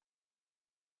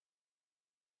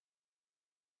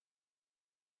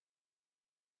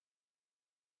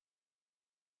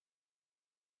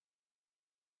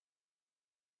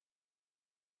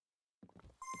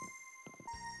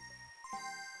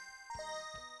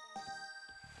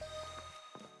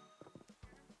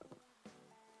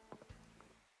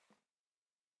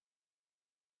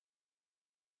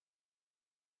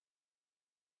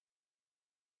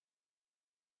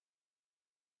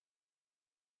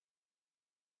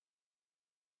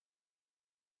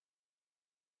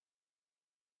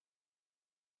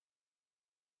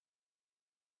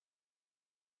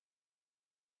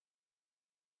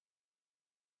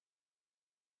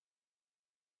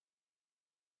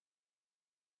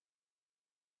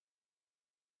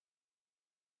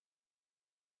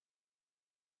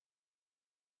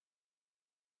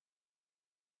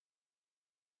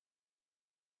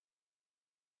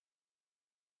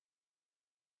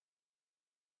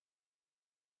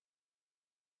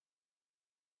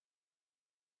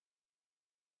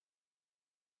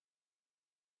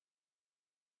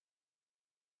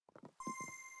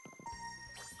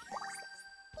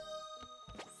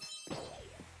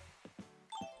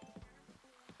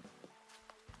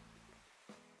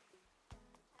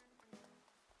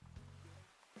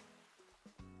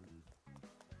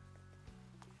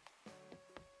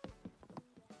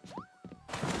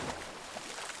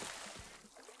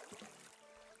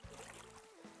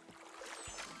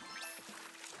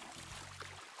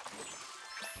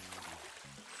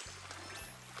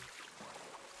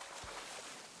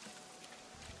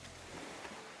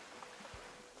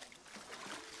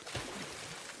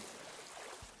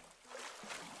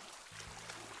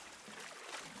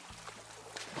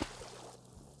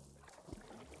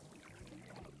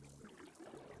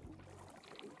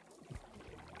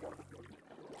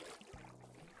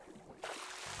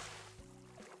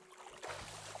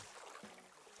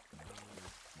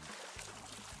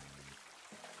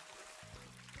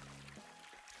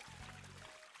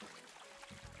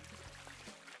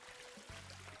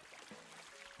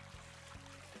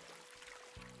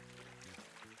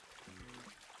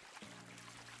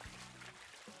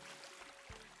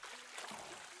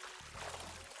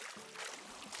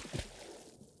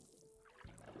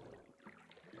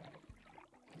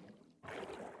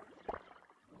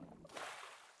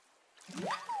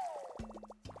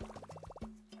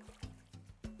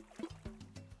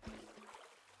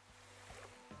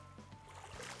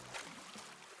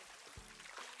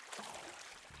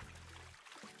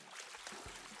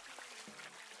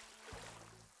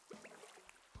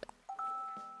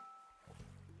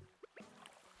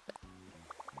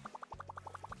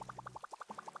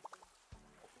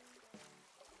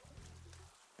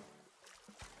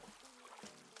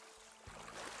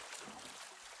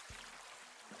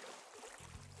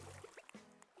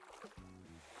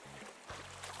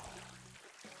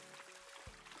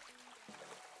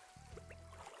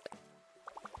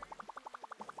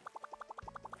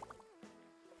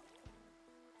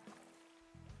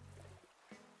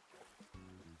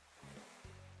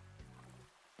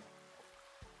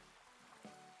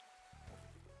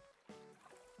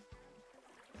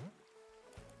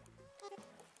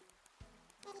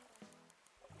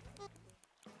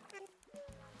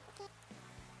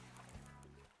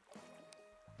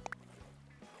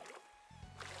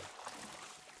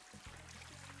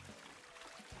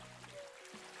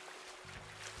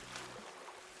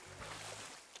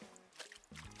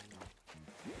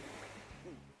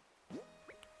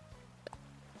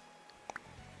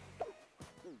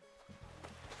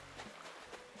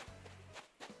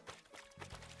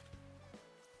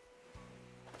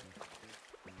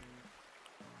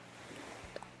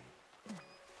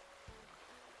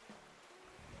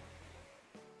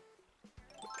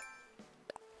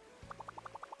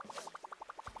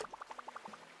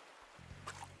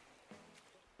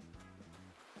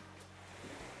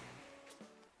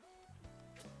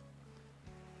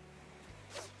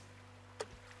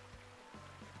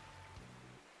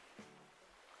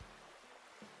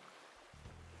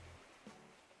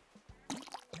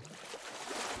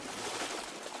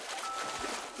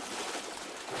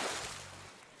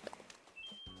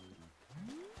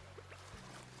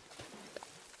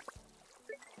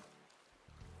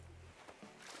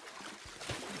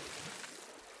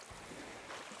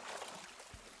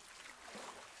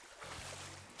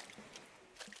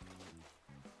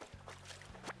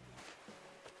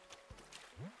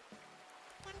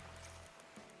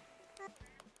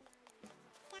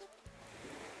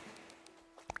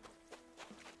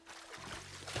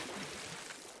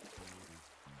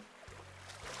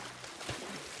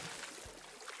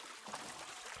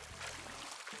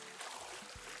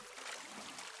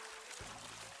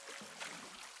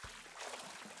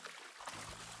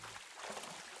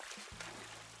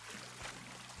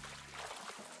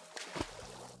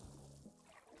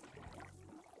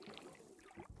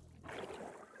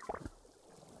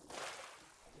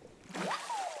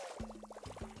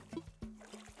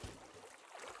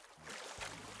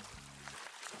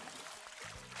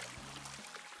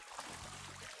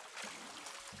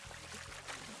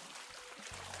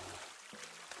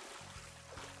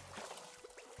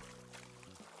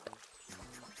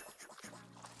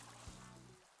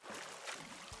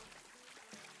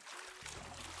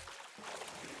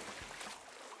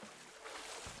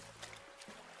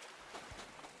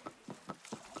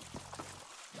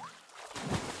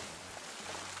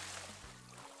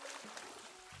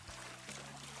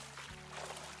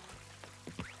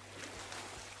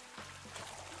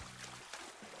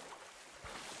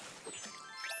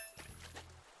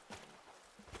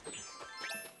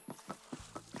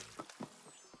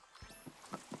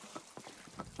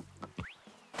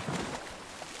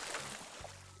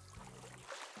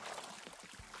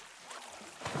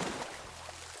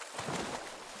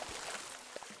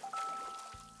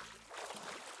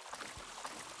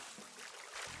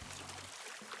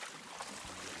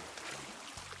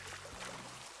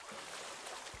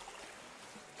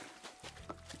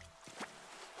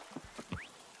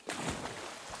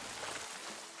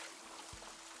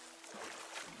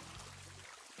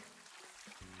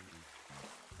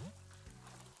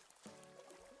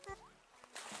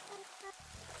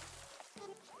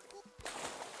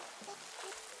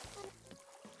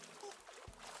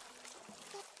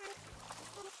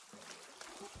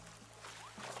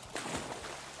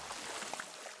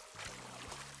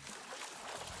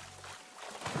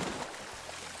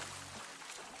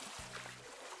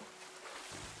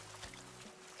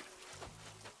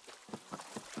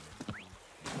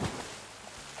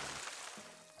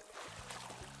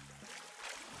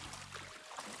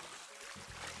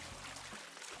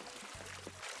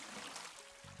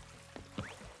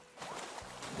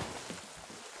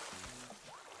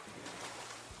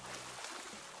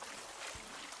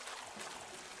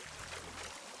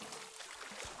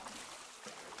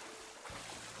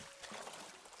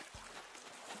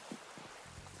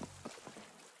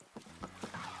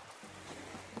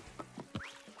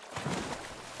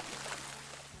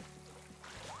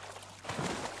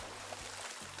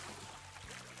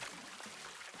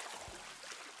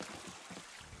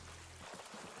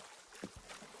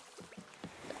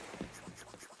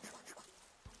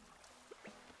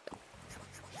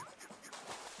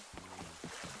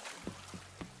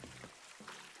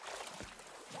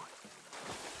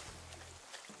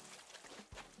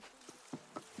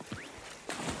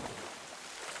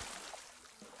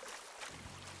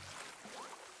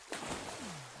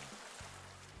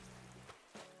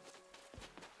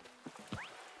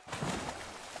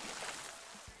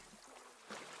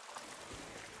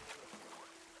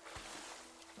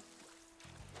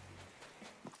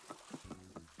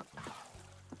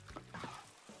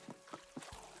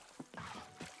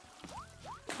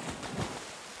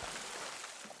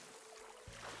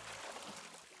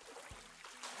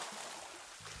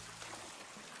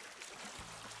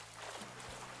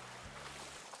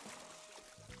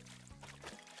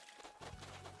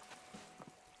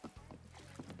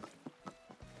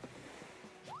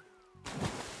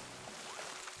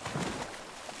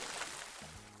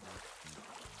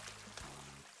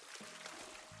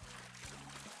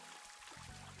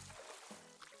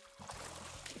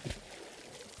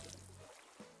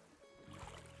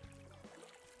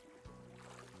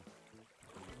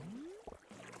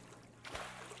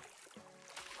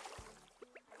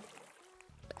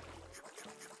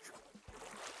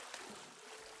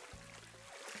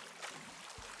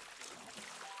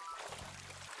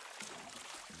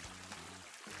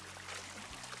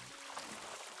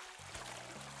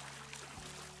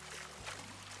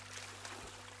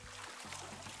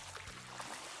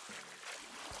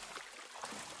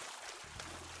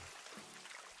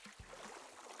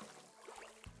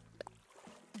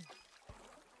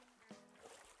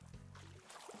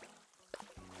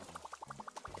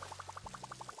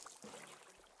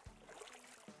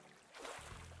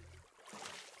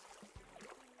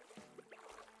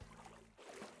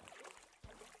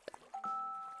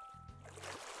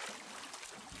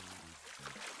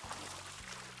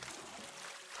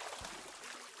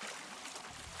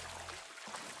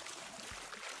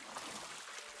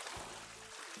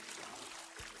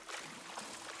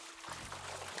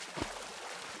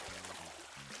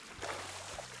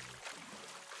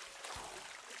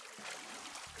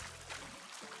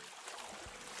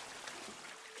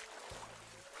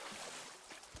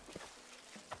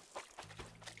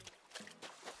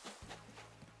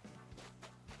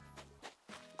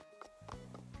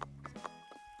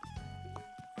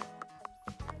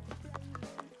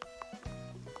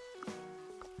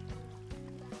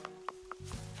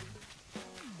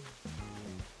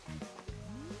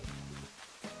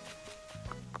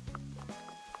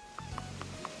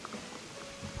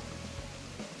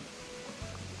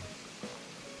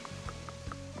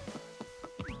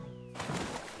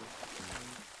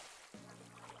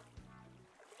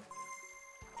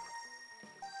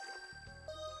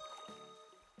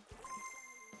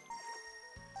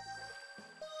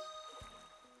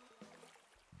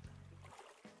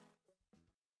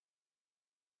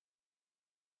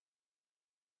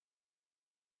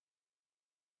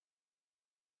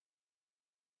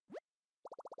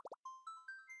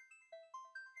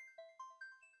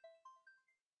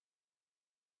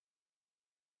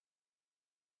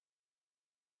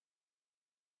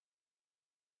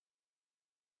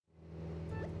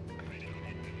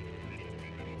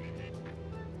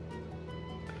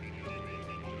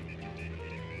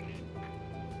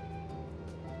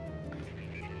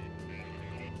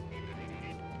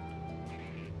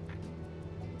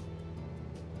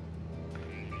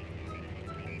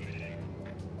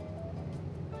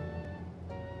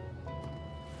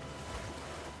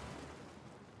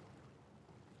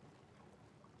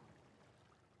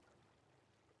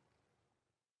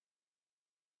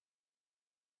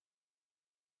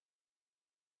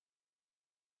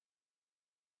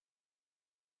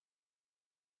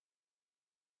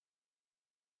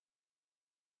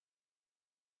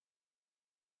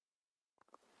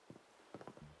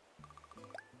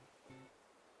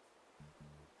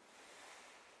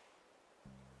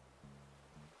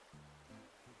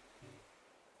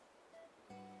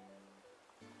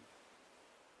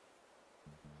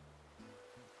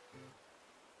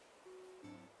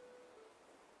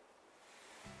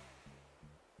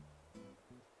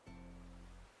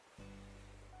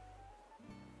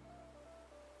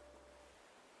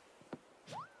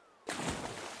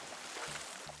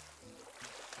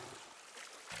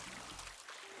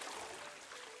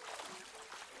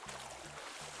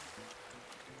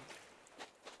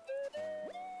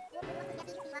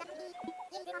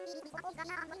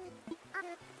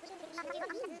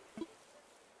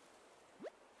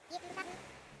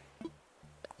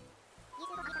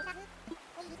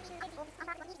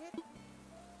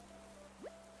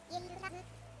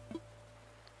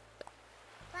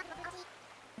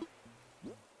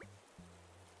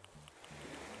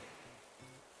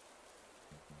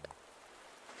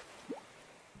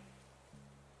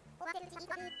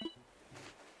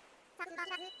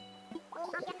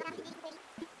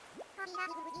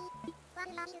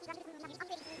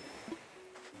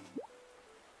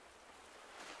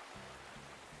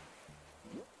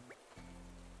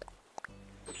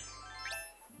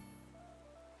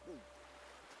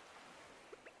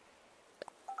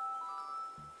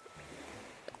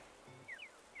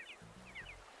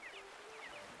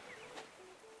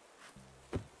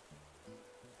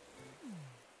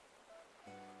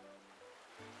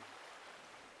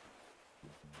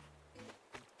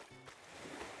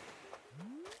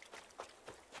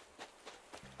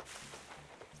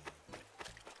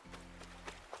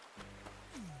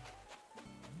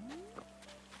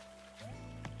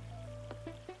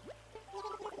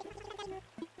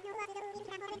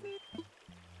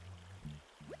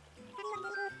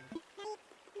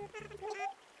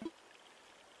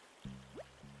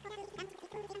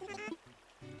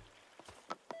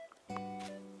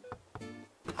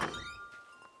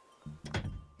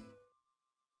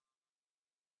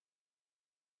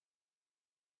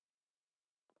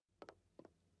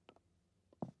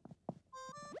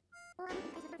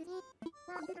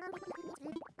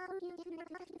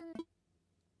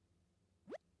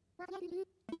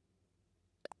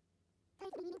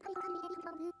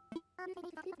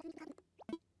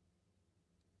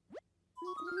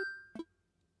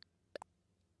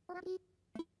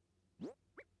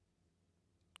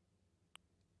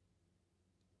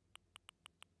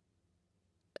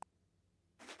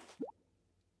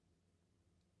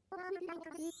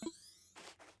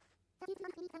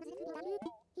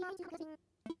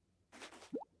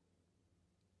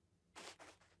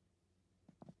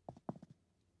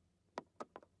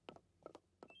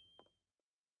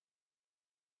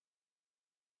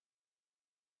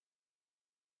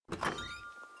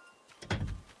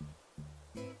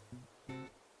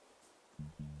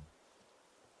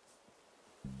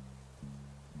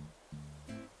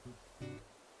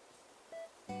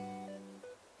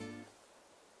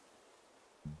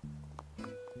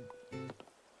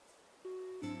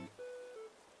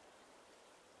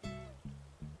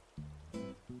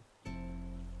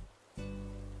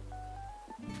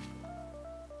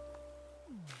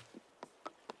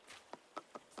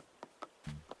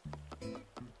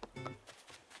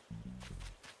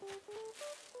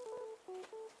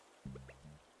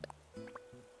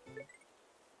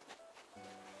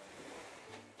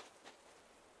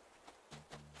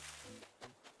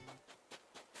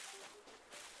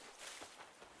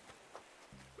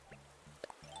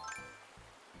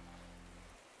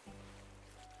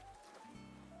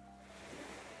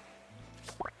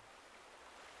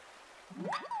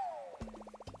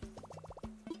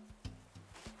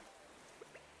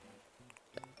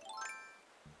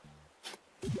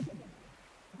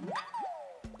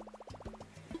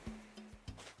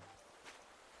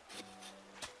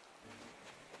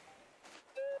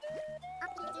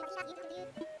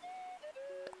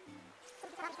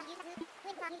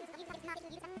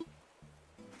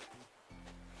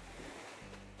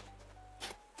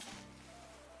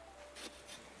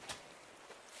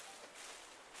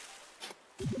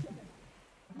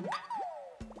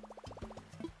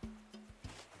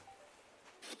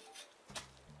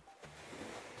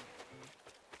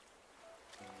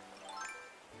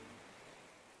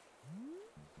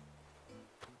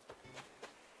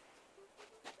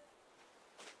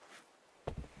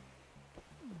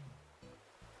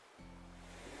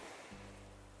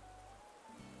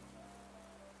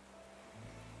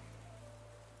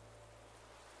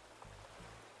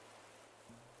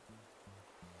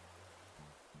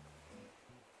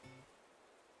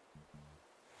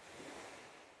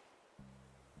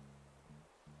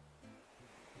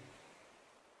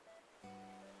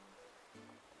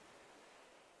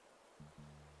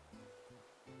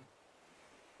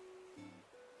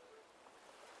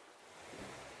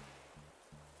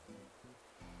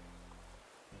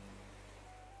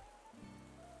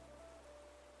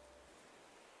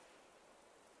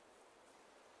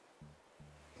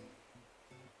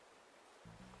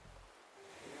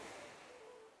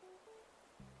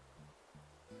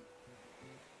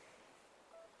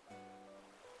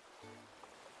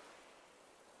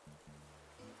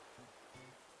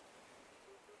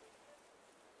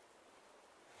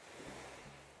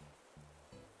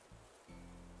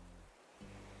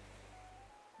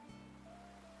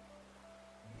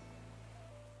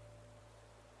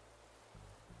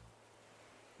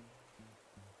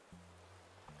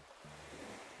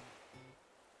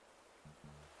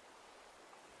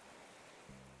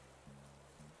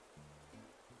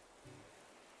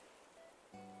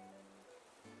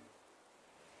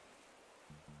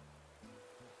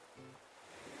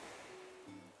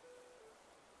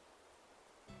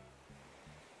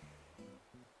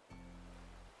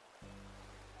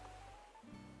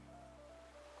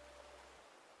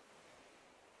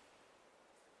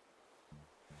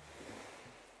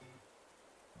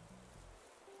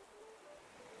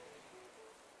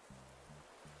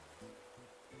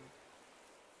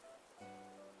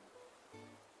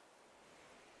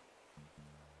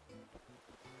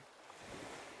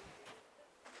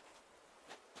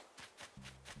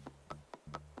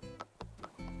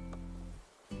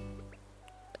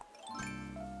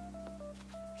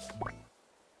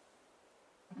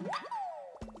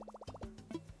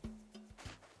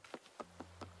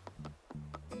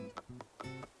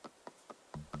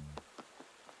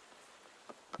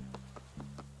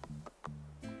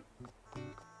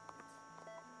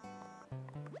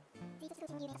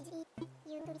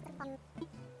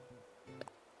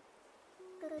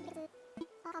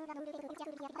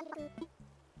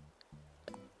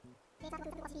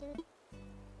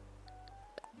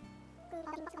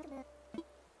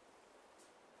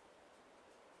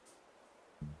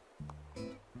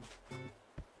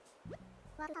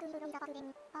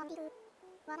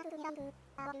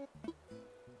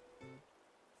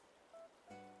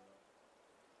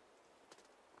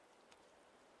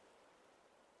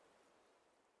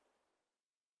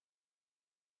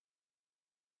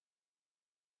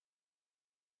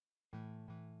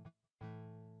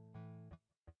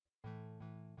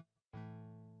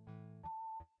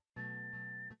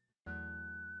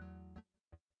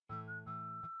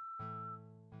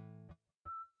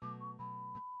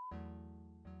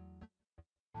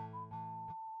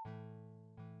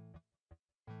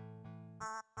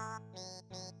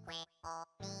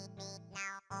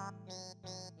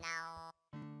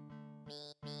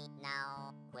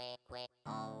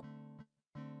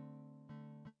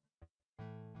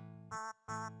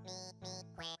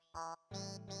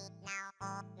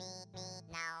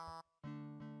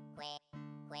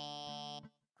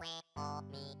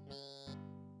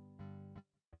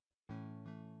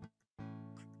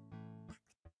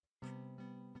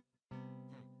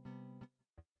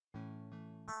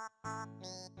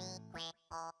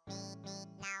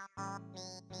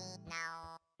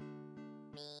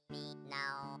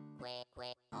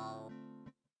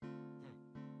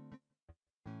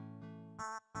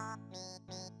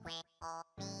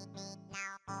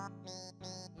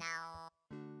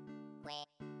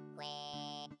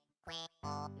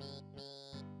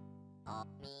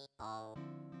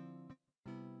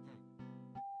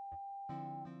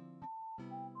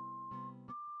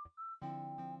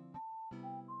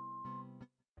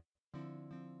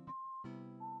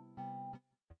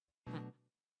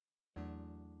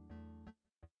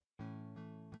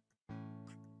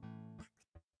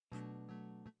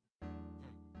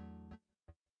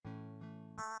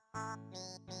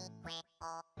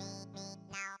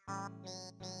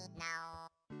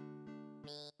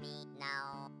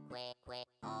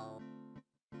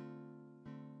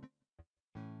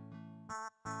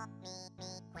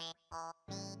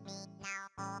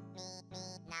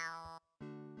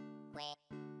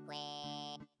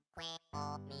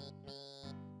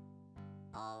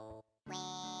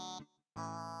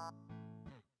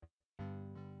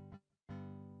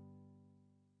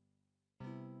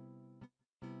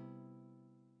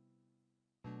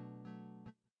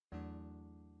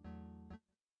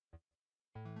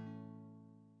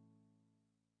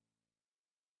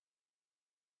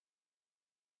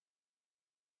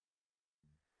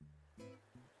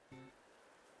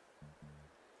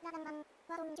 라장만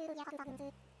와론 주루야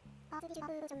가루다금즈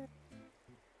아즈비주아브로 좀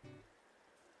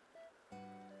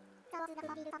자와즈단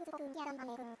바비르 다그즈거금 야란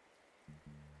바네금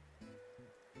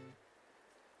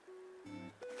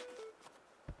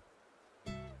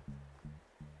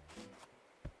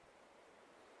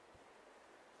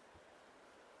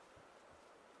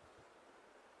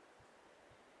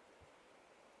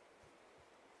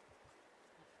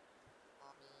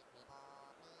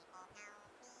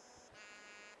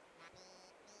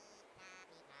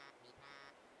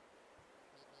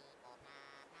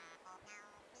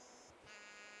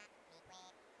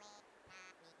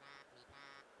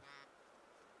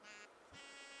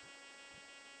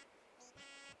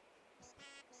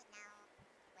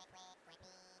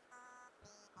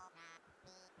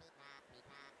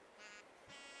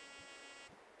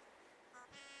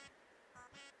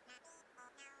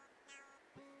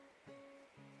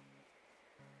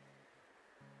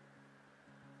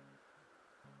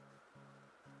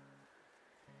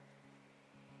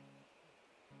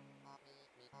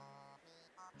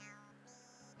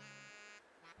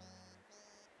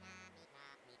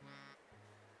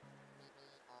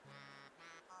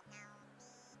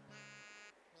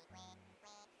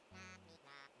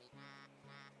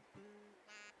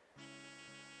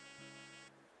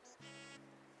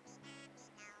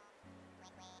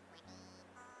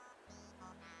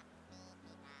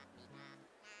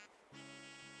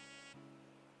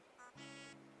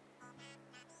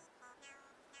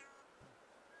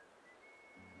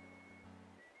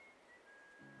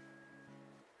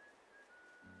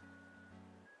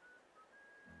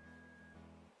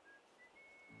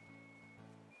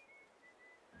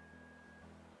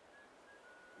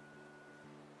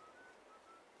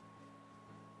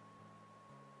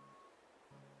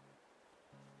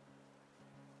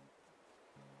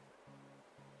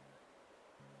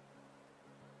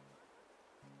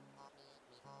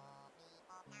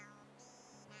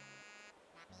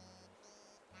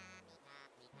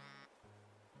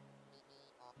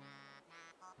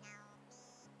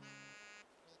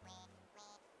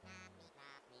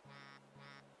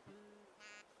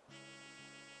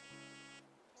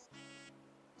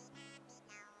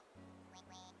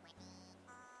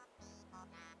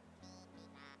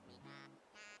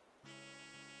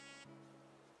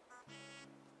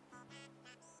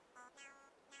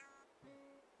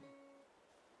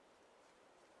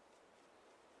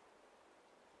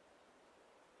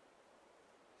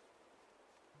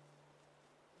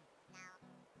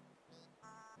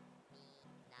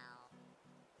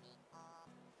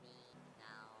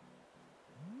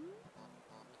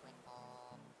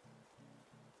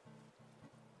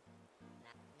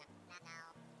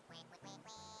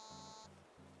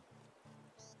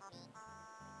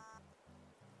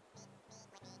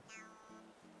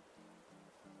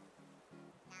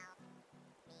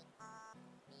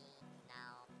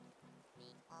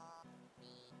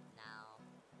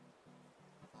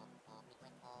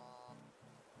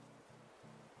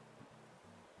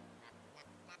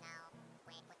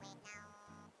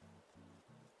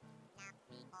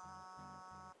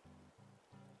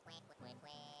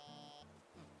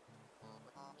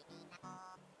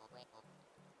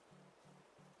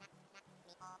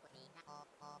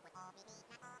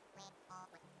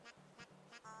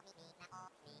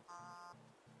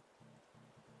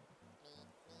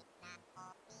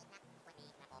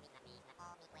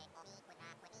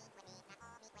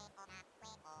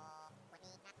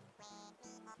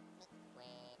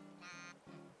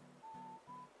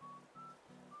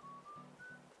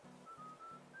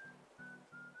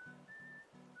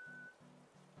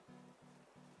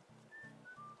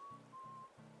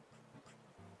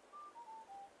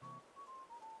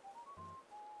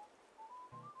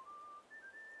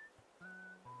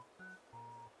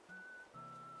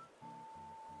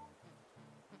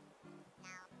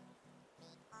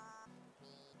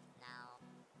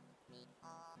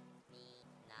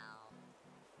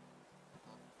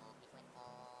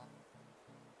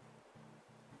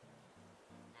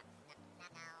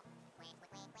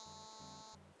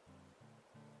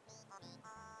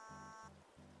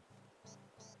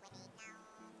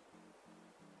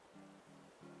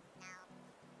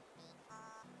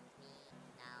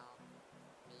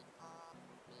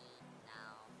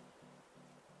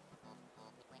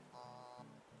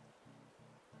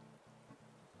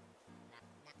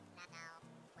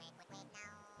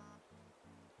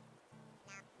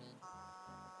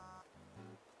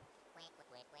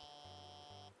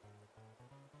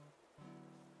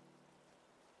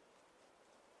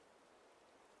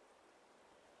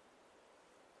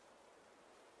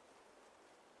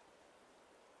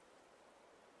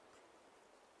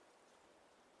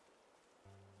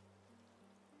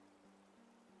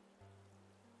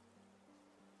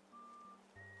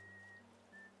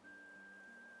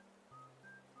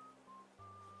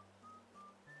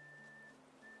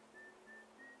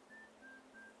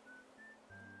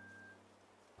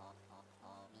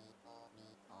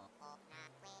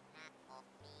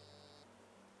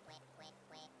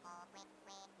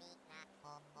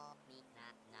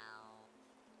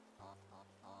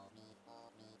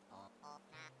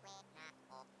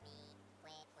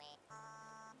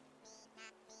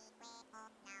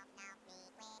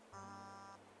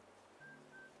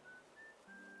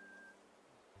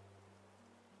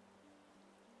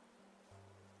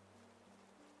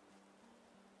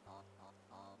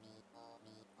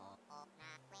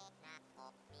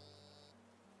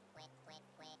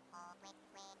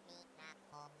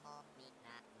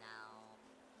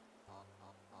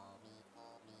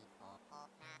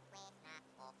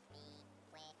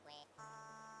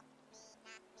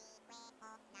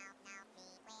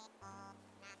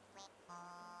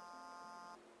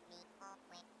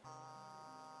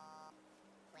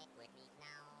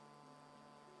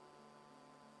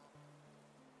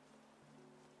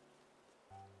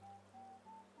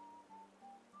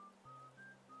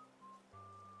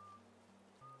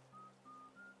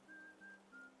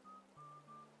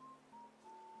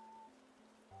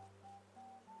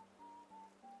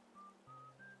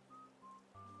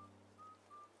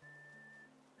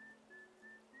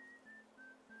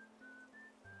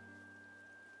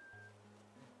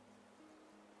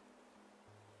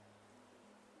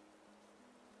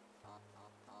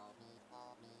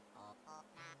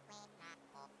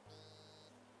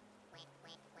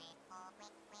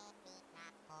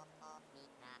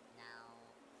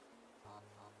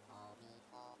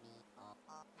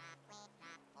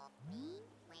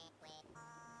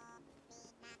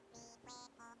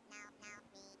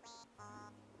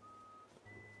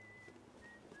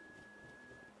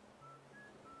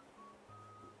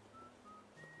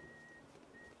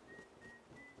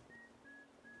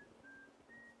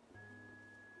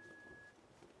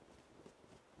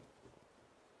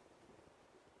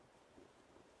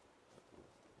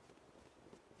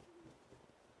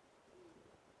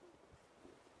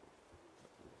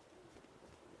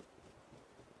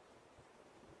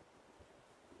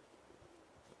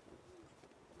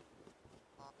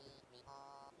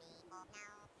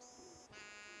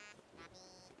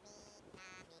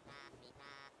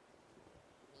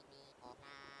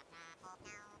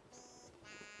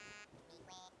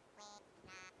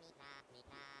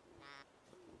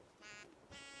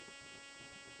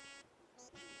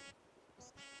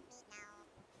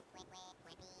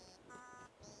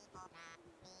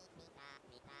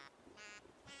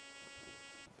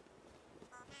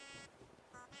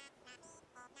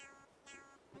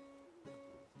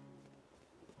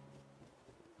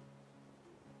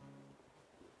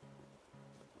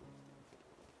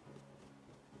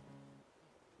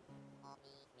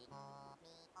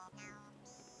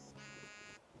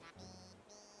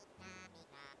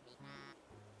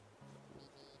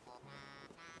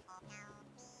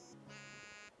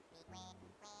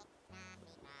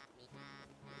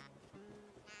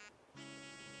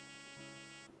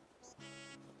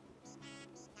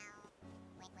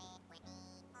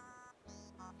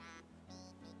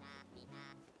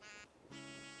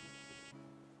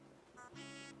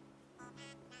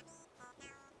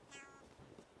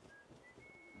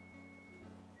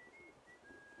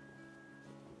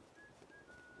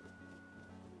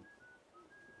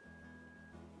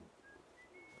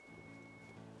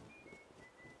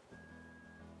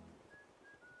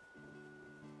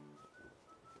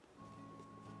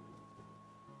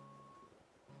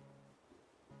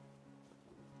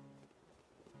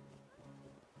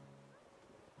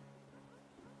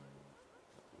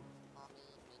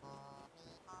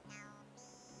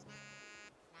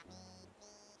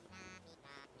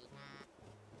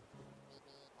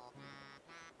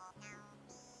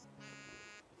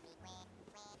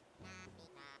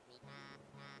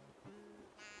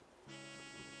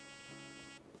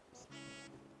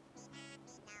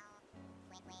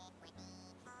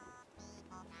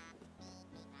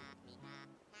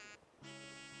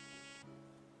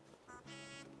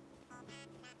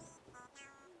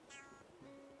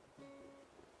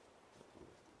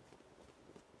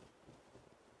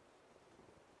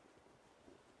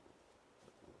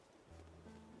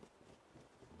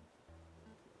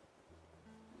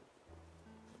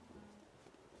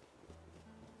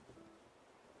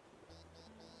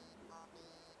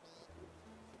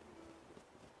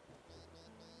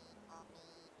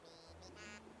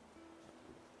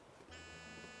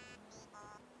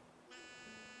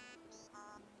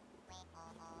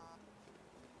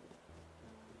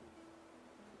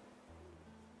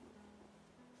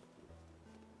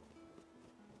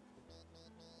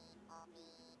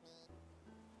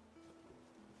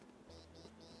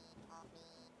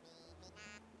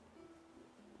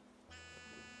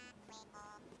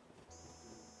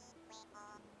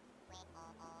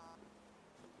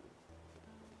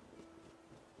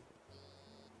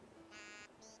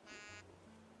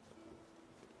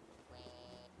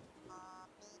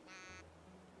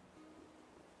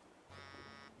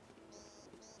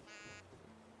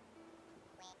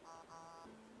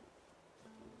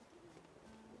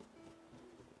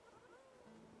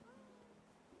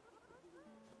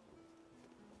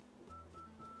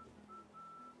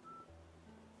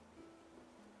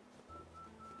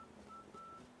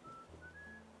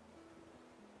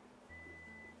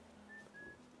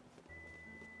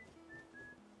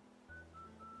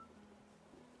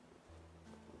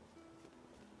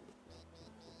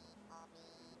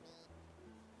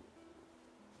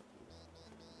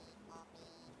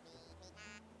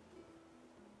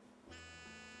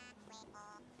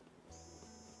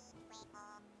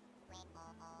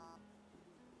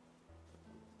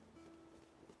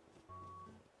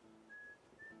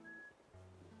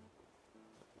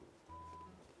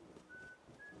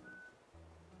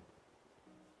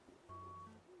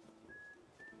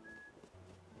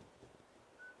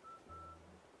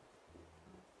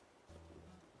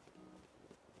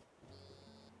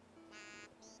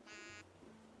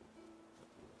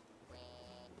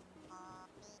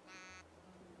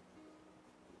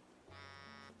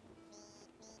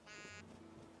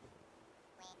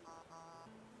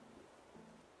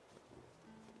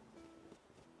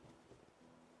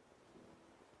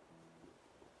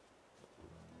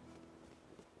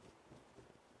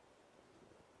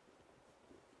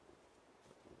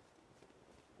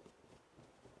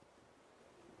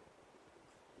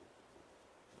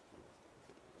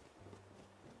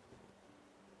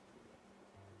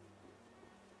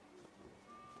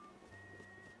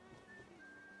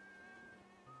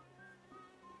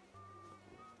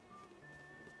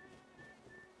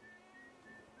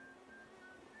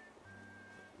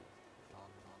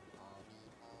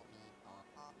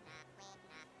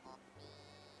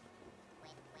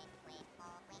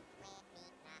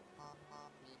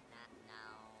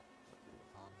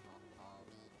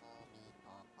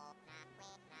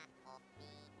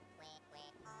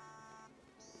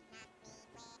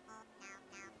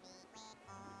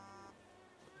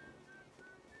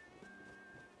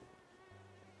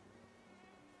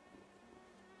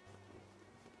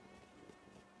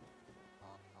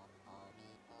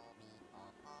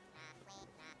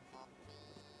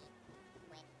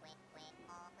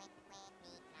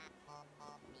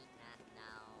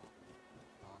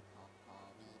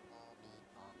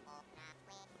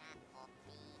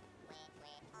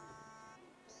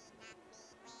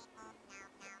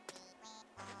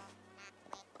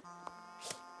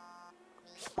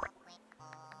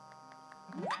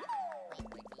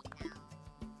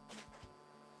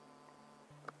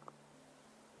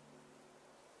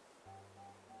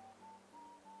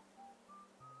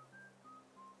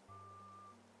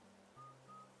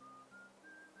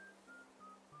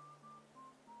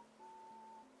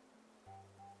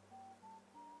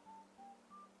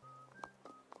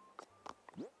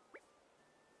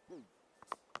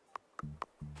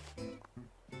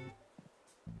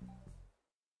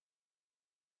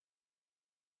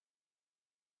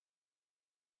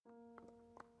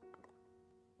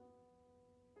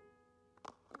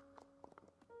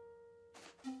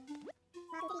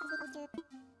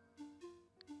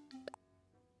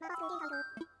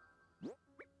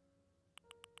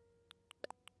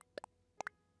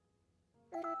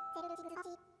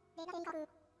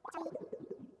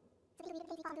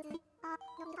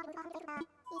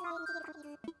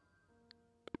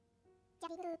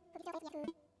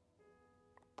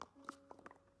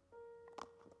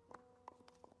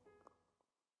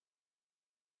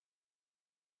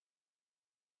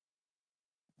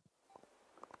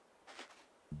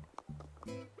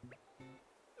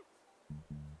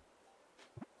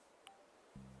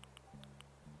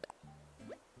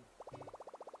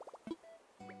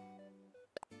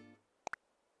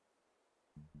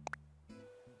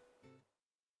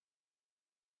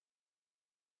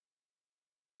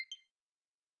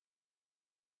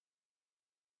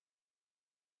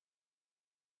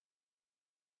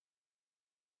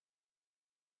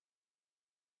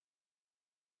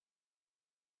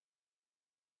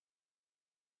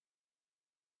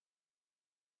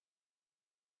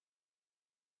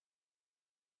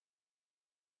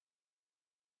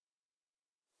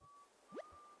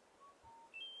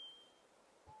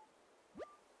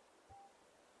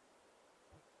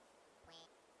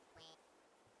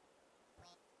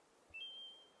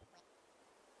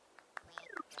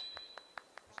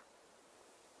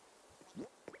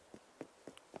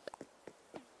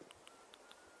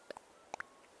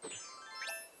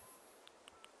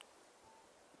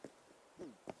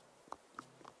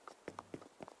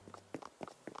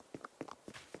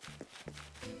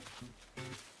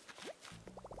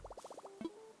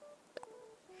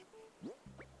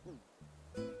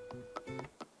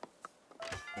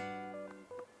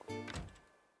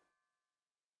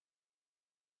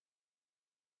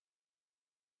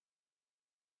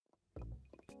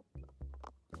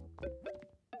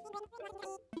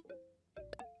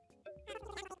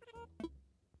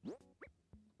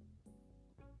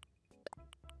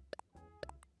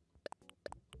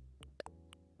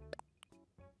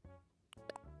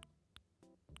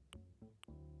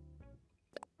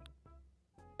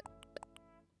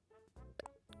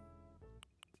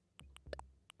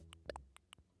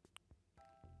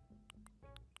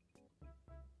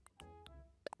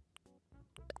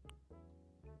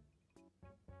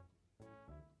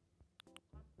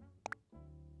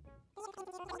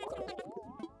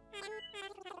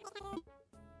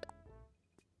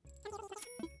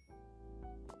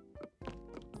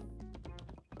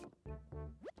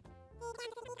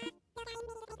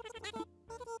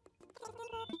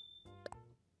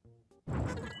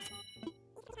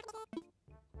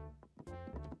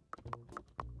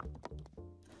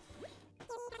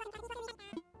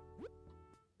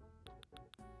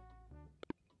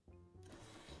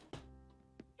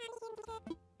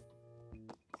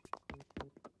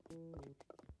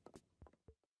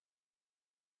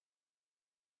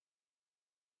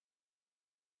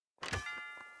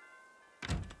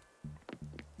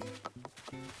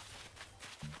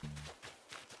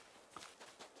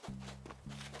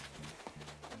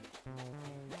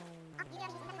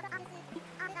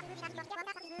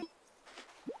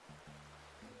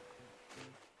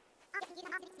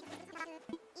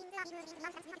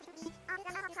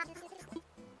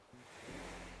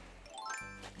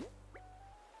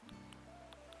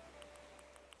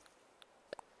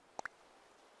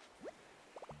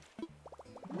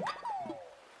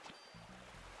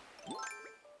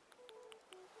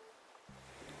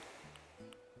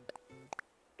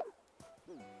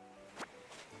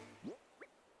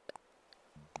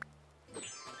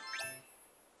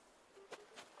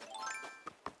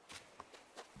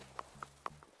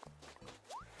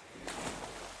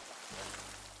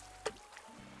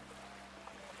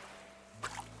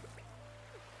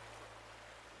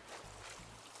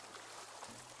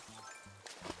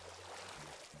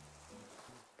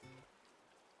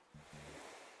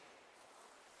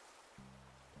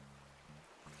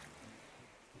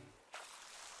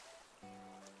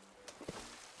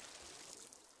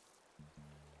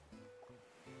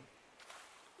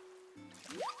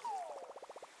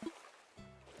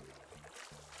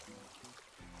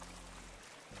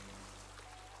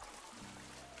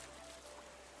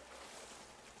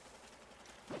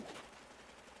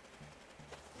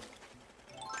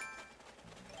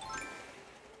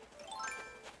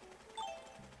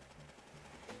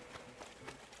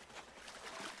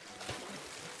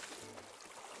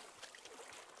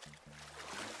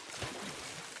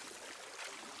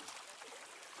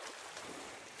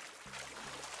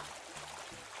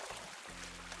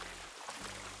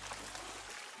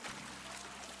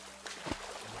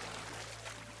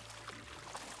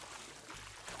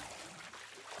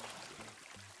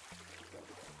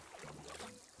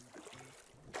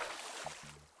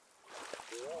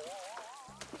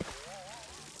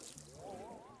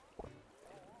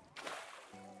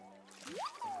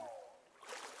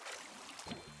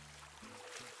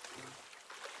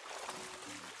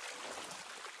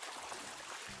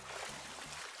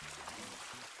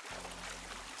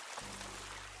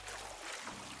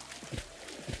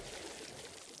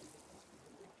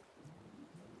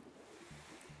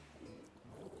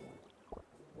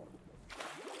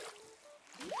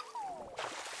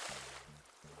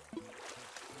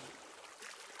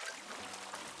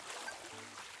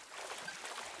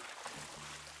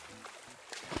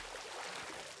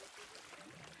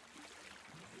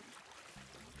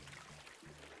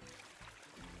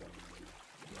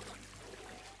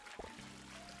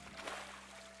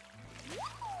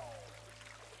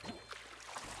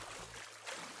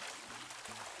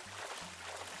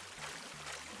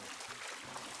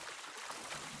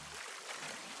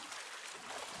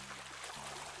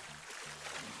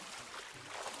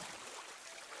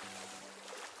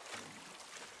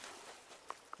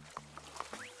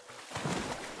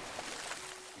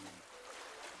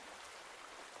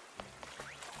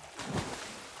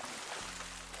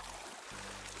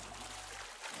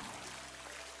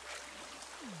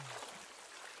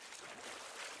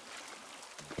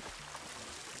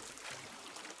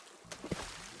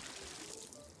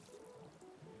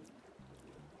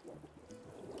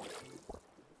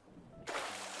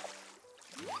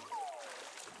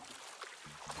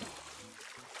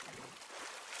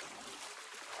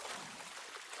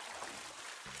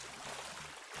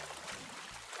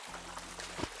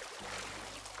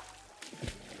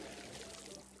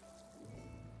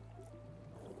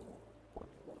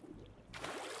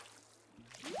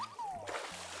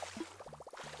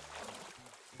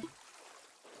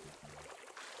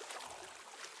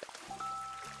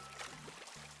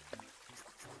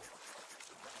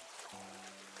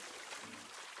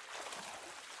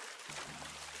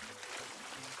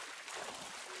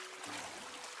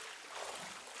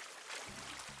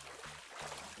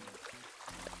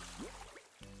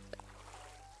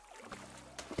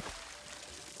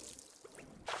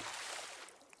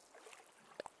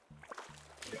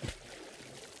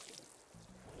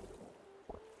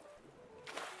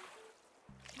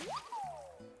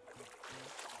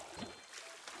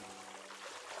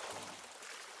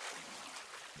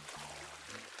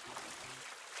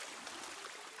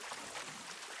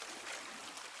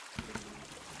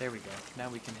There we go. Now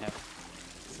we can have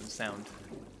some sound.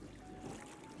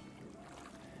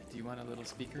 Do you want a little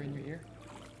speaker in your ear?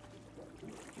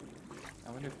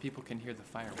 I wonder if people can hear the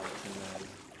fireworks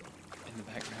in the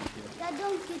background here. I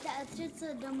don't get that. It's just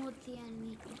a demoti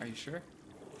enemy. Are you sure?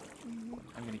 Mm-hmm.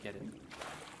 I'm gonna get it.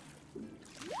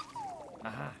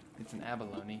 Aha! It's an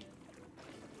abalone.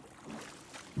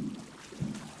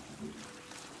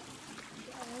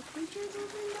 Are creatures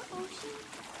over in the ocean?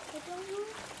 I don't know.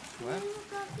 What?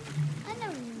 I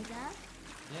never knew that.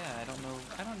 Yeah, I don't know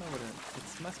what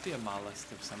it must be a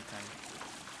mollusk of some kind.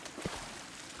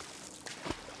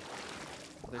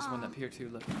 There's one up here too,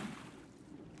 look.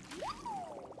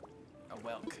 A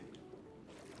whelk.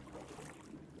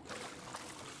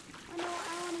 Oh no,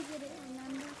 I want to get it,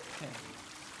 remember? Okay.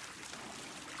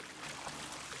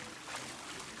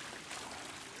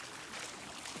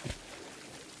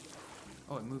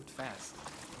 Oh, it moved fast.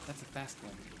 That's a fast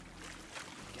one.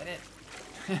 Get it!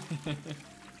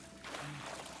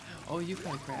 Oh, you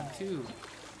got a crab too.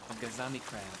 A gazami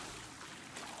crab.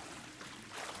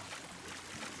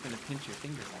 It's gonna pinch your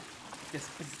fingers off. Yes,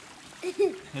 yes.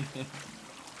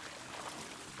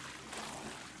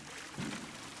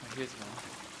 Oh, here's one.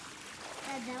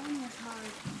 That one was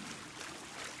hard.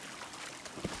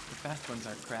 The fast ones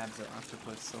are crabs or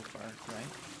octopus so far,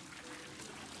 right?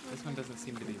 This one doesn't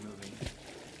seem to be moving.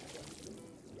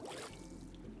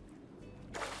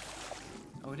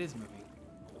 Oh, it is moving.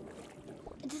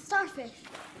 It's a starfish.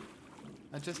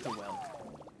 Just a whelk.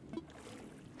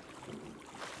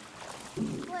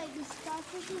 Wait, the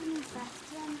starfishes move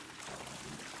faster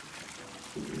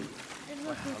than...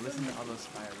 Wow, listen to all those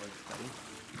fireworks, buddy.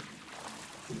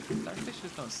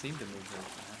 Starfishes don't seem to move very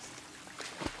fast.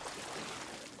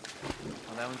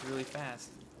 Oh, that one's really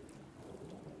fast.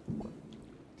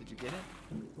 Did you get it?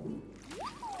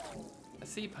 A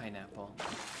sea pineapple.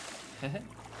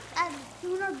 And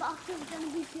soon our box is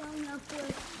going to be filling up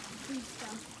with food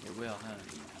stuff. It will, huh?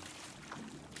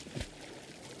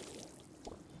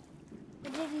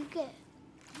 What did you get?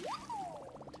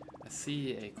 A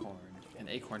sea acorn. An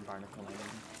acorn barnacle, I mean.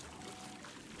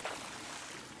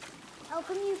 How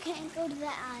come you can't go to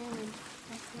that island?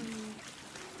 That's what I mean.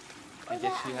 I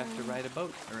guess you have to ride a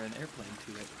boat or an airplane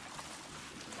to it.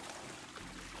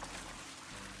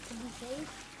 To be safe?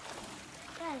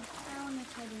 Guys, I want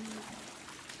to try to do that.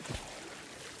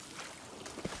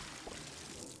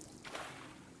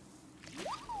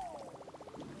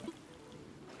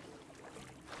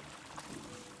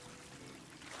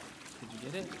 Did you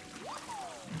get it?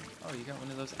 Oh, you got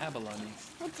one of those abalones.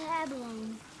 What's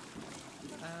abalone?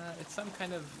 It's some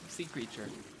kind of sea creature.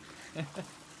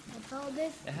 That's all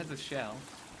this? It has a shell.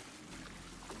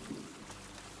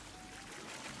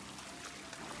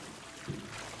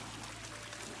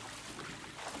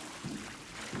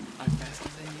 I'm faster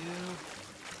than you.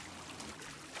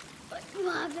 But you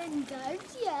haven't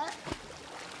dived yet.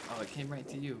 Oh, it came right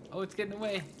to you. Oh, it's getting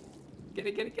away. Get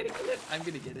it, get it, get it, get it. I'm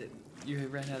gonna get it. You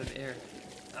ran out of air.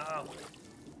 Oh.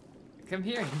 Come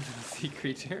here, you little sea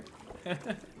creature. A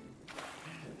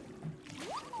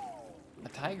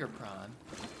tiger prawn.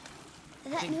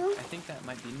 Is that new? I think that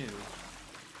might be new.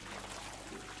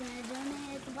 Can I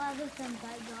donate it to Bobby since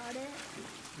I got it?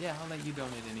 Yeah, I'll let you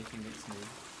donate anything that's new,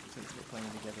 since we're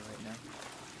playing together right now.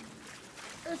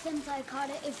 Or since I caught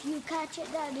it, if you catch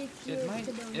it, that is yours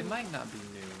to donate. It might not be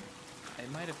new. I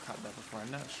might have caught that before,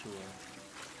 I'm not sure.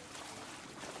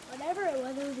 Whatever it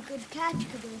was a good catch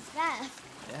because it was fast.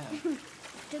 Yeah.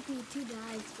 Took me 2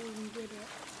 dives to even get it.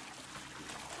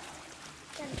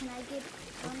 Dad, can I get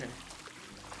one? Okay.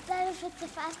 Dad, if it's a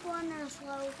fast one or a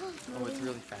slow? Oh, it's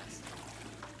really fast.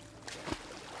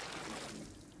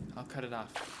 I'll cut it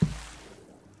off.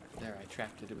 There, I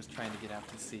trapped it. It was trying to get out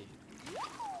to sea.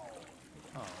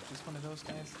 Oh, just one of those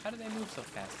guys? How do they move so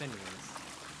fast anyways?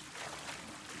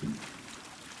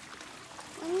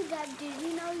 When you dive, did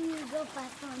you know you go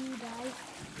faster when you dive?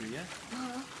 Do ya?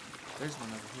 Uh-huh. There's one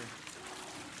over here.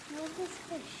 Where's this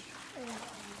fish? Or that one?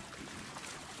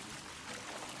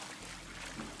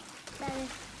 That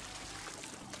is...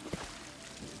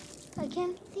 I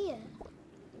can't see it.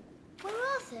 Where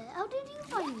was it? How did you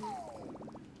find it?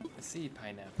 A sea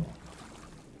pineapple.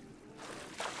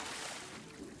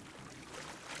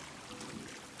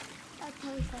 I'll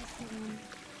tell you if I see one.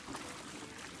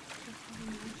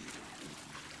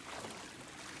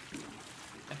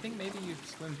 I think maybe you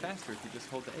swim faster if you just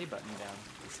hold the A button down.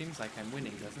 It seems like I'm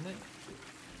winning, doesn't it?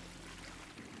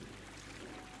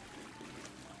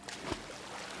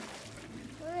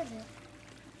 Where is it?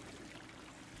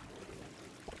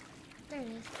 There it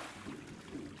is.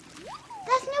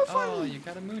 That's new for me! Oh, you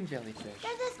got a moon jellyfish.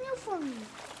 Dad, that's new for me.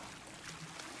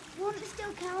 Won't it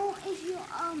still count if you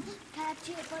patch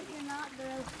it but you're not the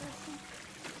real person?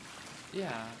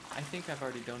 Yeah, I think I've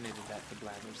already donated that to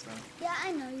Blathers though. Yeah,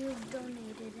 I know you've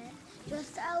donated it.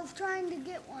 Just I was trying to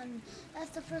get one. That's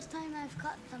the first time I've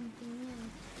caught something new.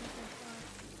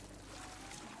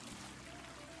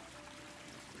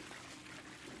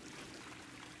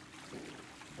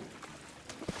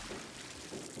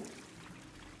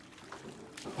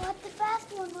 What the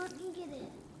fast one? Let me get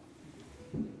it.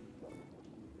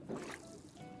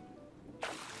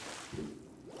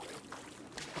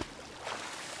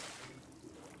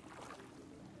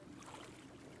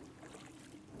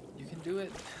 You can do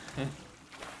it.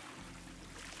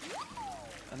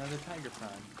 Another tiger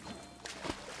prawn.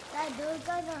 Dad, those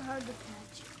guys are hard to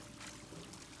catch.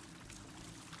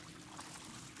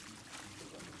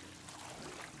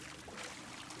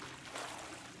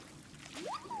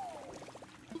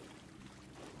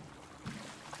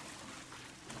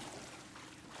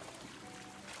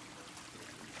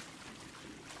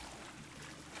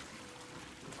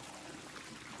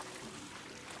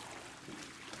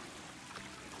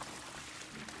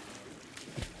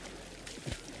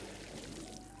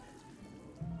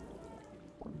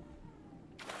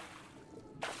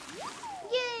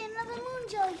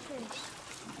 Jellyfish.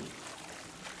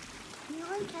 You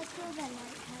want to catch those at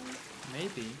nighttime?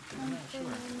 Maybe. I'm not sure.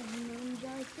 Moon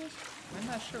jellyfish? I'm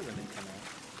not sure when they come out.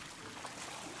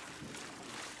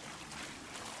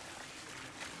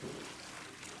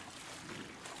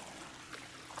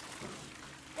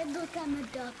 And look, I'm a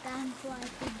duck. I'm flying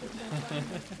through the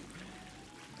duck.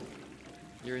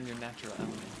 You're in your natural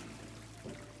element.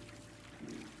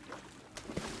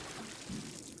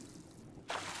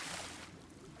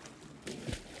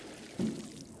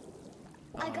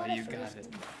 You got it.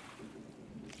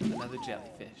 Another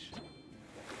jellyfish.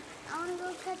 I want to go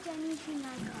catch anything I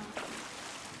caught.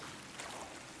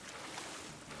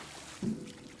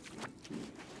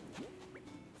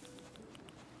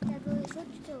 Dad, will you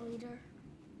switch to leader?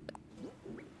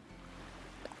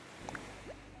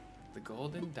 The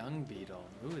golden dung beetle.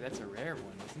 Ooh, that's a rare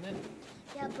one, isn't it?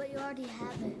 Yeah, but you already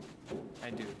have it. I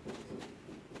do.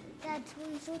 Dad,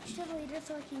 will you switch to leader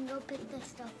so I can go pick this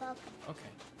stuff up? Okay.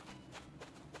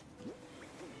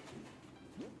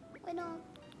 Wait, no.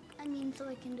 I mean, so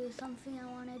I can do something I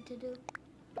wanted to do.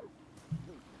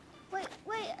 Wait,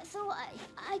 so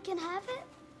I can have it?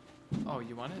 Oh,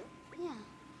 you want it? Yeah.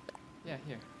 Yeah,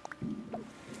 here.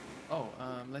 Oh,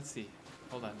 let's see.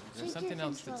 Hold on. There's something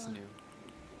else that's new.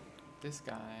 This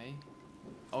guy.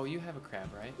 Oh, you have a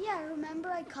crab, right? Yeah, remember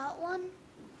I caught one?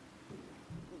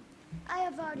 I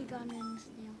have already gone in the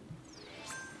snail.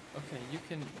 Okay, you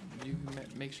can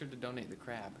make sure to donate the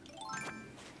crab.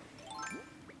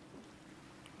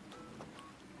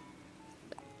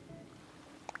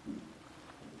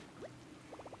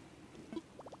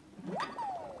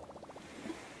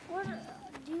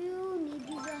 Do you need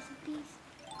these recipes?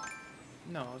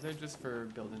 No, they're just for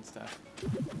building stuff.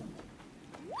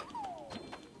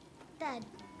 Dad,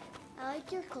 I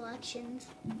like your collections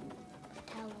of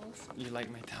towels. You like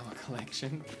my towel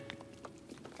collection?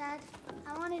 Dad,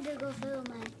 I wanted to go fill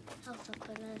my house up,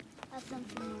 but I have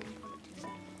something I want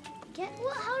to do.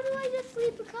 How do I just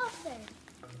sleep across there?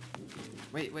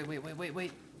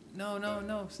 Wait.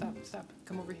 No. Stop.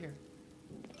 Come over here.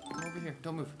 Come over here.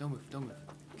 Don't move.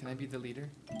 Can I be the leader?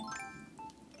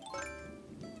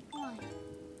 Why?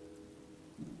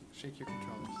 Shake your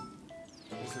controllers.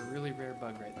 There's a really rare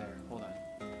bug right there. Hold on.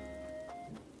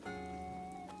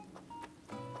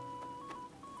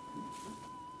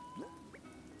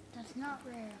 That's not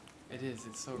rare. It is.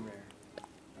 It's so rare.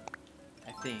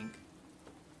 I think.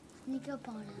 Sneak up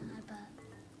on it, I bet.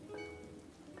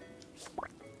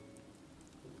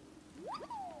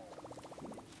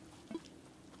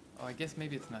 Oh, I guess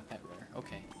maybe it's not that rare.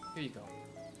 Okay, here you go.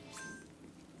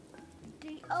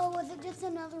 Was it just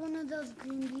another one of those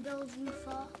green beetles you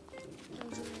fought? It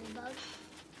was a little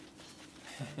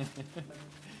bug.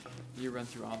 You run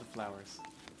through all the flowers.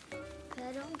 But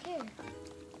I don't care.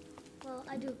 Well,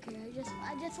 I do care.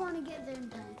 I just want to get there in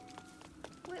time.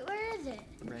 Wait, where is it?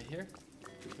 Right here?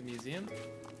 The museum?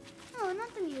 No,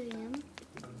 not the museum.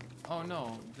 Oh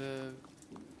no,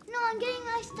 No, I'm getting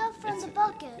my stuff from the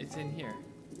bucket. It's in here.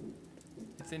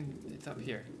 It's up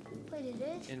here. Wait, it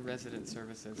is? In resident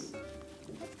services.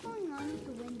 What's going on with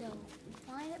the window?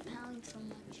 Why is it pounding so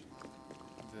much?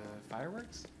 The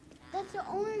fireworks? That's the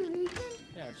only reason?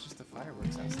 Yeah, it's just the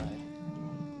fireworks outside.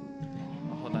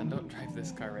 Oh, hold on, don't drive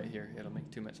this car right here. It'll make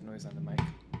too much noise on the mic.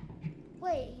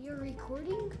 Wait, you're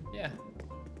recording? Yeah.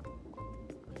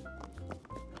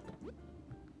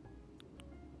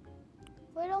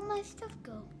 Where'd all my stuff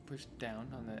go? Push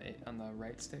down on the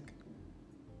right stick.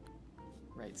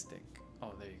 Right stick.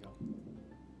 Oh, there you go.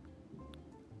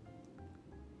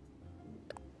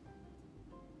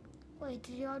 Wait,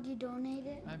 did you already donate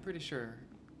it? I'm pretty sure.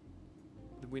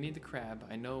 We need the crab.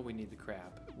 I know we need the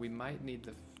crab. We might need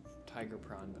the tiger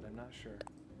prawn, but I'm not sure.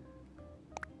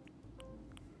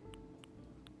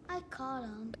 I caught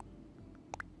them.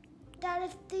 Dad,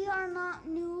 if they are not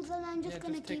new, then I'm just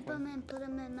gonna keep them and put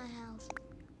them in my house.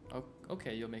 Oh,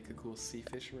 okay, you'll make a cool sea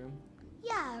fish room.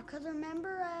 Yeah, because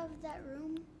remember I have that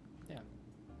room? Yeah.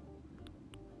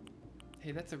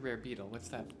 Hey, that's a rare beetle. What's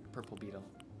that purple beetle?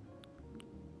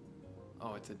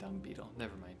 Oh, it's a dung beetle.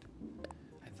 Never mind.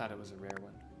 I thought it was a rare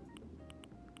one.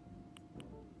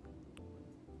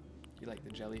 You like the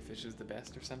jellyfishes the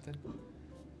best or something?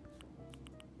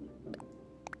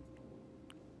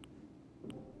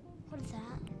 What is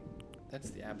that?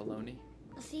 That's the abalone.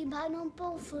 A sea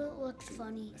pineapple fruit looks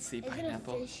funny. A sea Is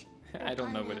pineapple? it a fish? I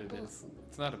don't know what it Pineapple? is.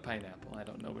 It's not a pineapple. I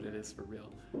don't know what it is for real.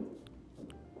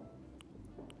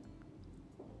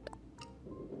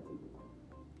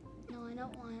 No, I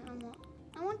don't want it.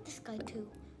 I want this guy too.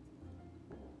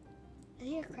 Is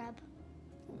he a crab?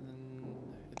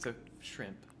 It's a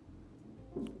shrimp.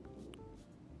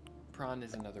 Prawn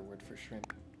is another word for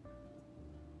shrimp.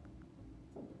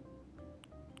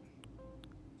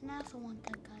 And I also want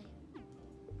that guy.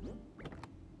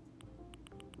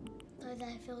 Oh, Dad,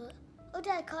 I feel it. Oh,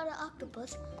 Dad, I caught an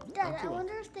octopus. Dad, Oh, cool. I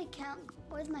wonder if they count.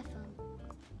 Where's my phone?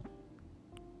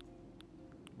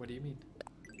 What do you mean?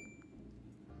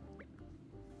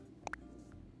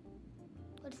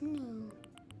 What's new?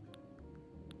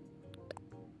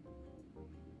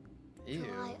 Ew.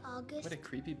 July, August. What a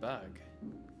creepy bug.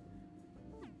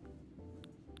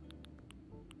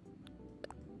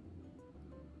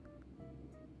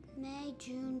 May,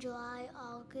 June, July,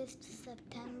 August,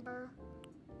 September.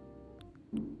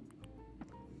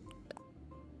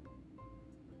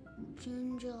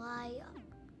 June, July,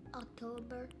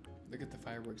 October. Look at the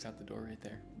fireworks out the door right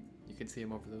there. You can see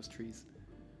them over those trees.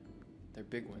 They're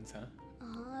big ones, huh?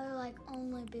 They're like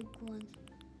only big ones.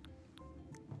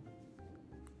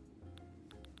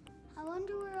 I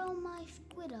wonder where all my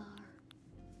squid are.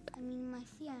 I mean my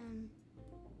sea iron.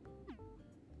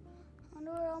 I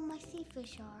wonder where all my sea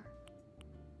fish are.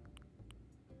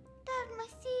 Dad, my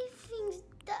sea things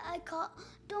that I caught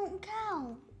don't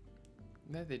count.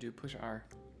 There they do. Push R.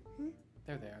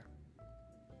 There they are.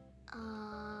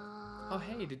 Oh,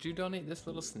 hey, did you donate this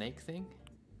little snake thing?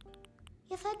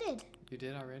 Yes, I did. You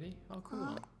did already? Oh,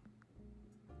 cool.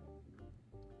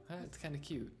 It's kind of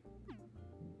cute.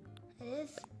 It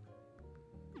is.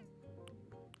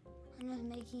 I'm just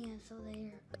making it so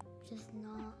they're just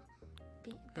not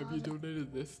be Have you bothered.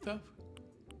 donated this stuff?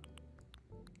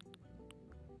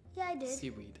 Yeah, I did.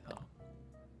 Seaweed. Oh.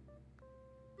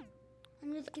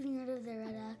 I'm just getting rid of the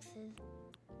red axes.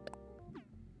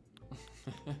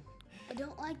 I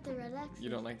don't like the red axes. You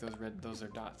don't like those red? Those are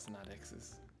dots, not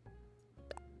X's.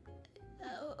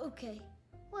 Okay.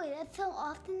 Wait, that's how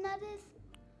often that is?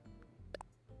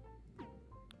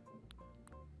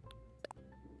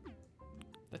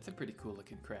 That's a pretty cool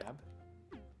looking crab.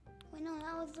 Wait, no,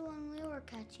 that was the one we were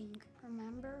catching.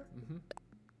 Remember? Mm-hmm.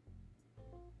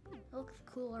 It looks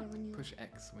cooler when you Push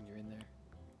X when you're in there.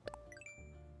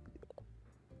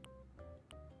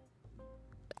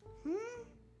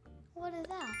 What is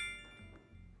that?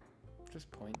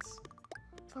 Just points.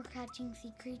 For catching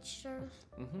sea creatures?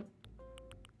 Mm-hmm.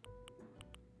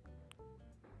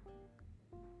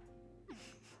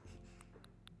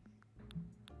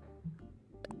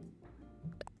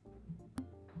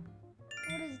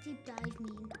 What does deep dive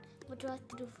mean? What do I have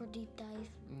to do for deep dive?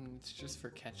 It's just for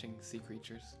catching sea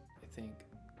creatures, I think.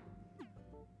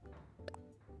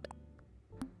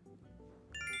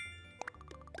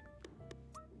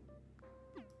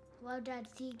 Wow, Dad,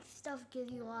 sea stuff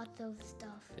gives you lots of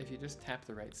stuff. If you just tap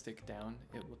the right stick down,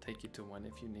 it will take you to one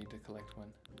if you need to collect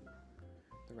one.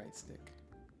 The right stick.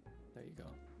 There you go.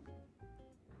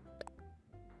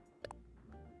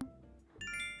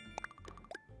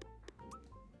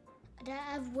 Dad,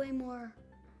 I have way more.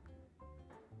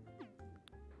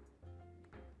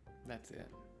 That's it.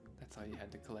 That's all you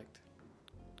had to collect.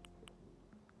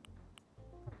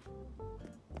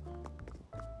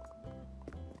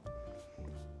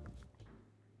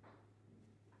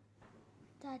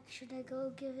 Dad, should I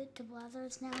go give it to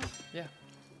Blazers now? Yeah.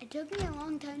 It took me a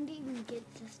long time to even get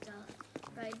this stuff.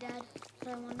 Right, Dad? So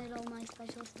I wanted all my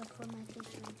special stuff for my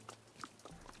fishing.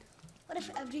 What if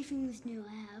everything's new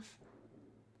I have?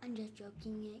 I'm just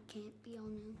joking, it can't be all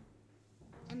new.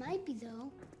 It might be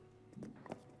though.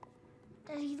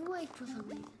 Dad, he's awake for some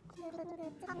reason.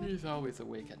 He's always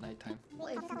awake at nighttime. Well,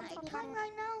 it's nighttime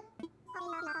right now?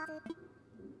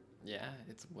 Yeah,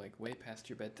 it's like way past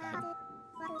your bedtime.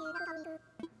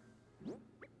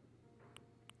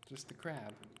 Just the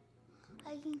crab.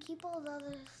 I can keep all the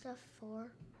other stuff for,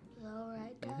 though,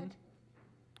 right, Dad?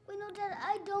 Wait, no, Dad,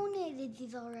 I donated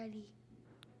these already.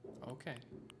 Okay.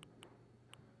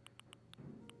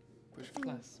 Push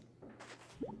plus.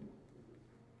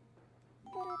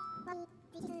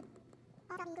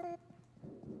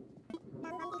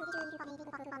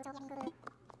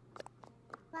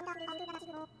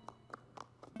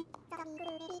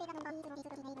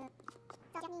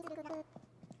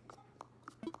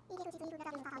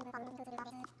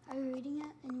 Are you reading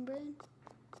it in brain?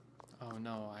 Oh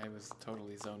no, I was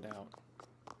totally zoned out.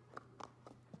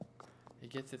 It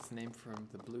gets its name from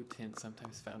the blue tint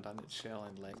sometimes found on its shell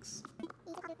and legs.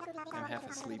 I'm half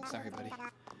asleep, sorry buddy.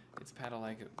 Its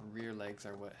paddle-like rear legs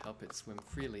are what help it swim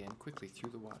freely and quickly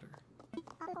through the water.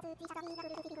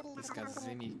 This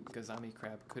Gazami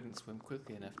crab couldn't swim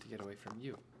quickly enough to get away from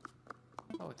you.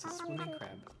 Oh, it's a swimming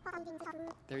crab.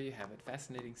 There you have it.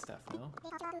 Fascinating stuff, no?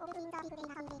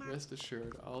 Rest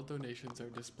assured, all donations are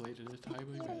displayed in a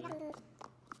timely manner.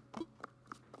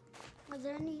 Was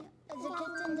there any... Is it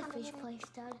just in the fish place,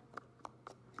 Dad?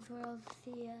 That's where all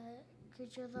the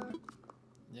creatures are?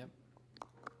 Yep.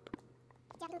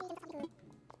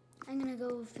 I'm gonna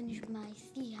go finish my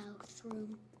sea house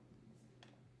room.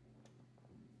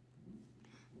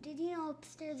 Did you know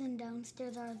upstairs and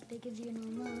downstairs are as big as your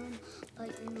normal room?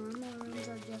 Like your normal rooms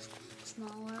are just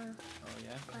smaller. Oh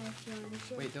yeah? By a few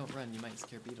inches. Wait, don't run. You might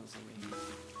scare beetles away.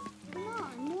 Come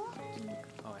on, I'm walking.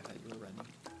 Oh, I thought you were running.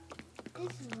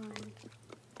 This is running.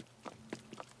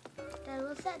 Dad,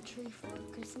 what's that tree for?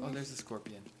 Christmas? Oh, there's a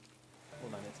scorpion.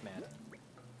 Hold on, it's mad.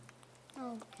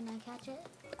 Oh, can I catch it?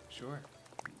 Sure.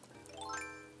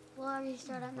 Well, I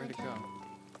restart at my Where'd it go?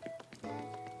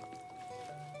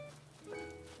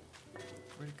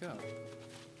 Where'd it go?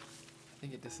 I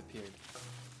think it disappeared.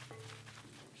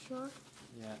 Sure?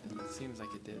 Yeah, it seems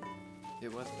like it did.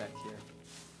 It was back here.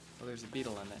 Oh, there's a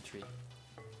beetle on that tree.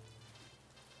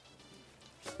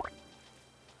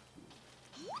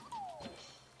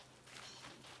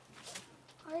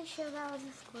 Are you sure that was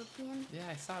a scorpion? Yeah,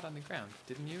 I saw it on the ground.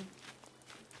 Didn't you?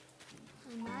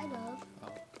 I might have.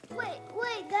 Oh.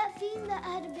 Wait, that thing that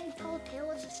had a big tall tail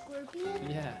was a scorpion?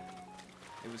 Yeah.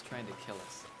 It was trying to kill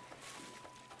us.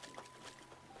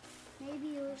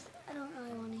 Maybe it was... I don't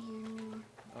really want to hear anymore.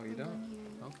 Oh, you I'm don't? done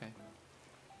hearing. Okay.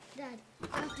 Dad,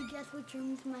 I have to guess which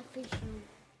room's my fish room.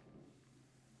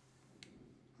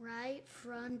 Right,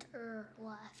 front, or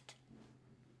left?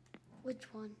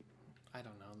 Which one? I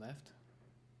don't know. Left?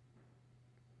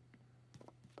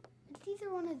 It's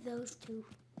either one of those two.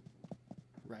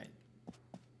 Right.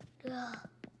 Ugh.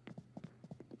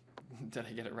 Did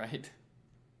I get it right?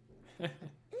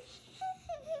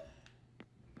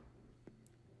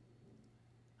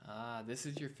 Ah, this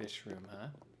is your fish room, huh?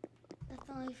 That's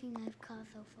the only thing I've caught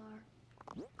so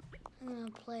far. I'm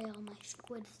gonna play all my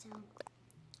squid sound.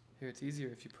 Here, it's easier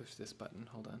if you push this button.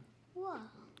 Hold on. Whoa.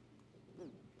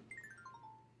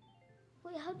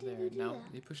 Wait, how did There. you do Now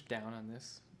that? you push down on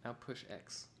this. Now push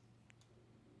X.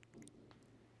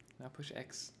 Now push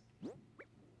X.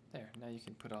 There. Now you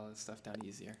can put all this stuff down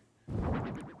easier.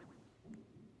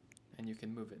 And you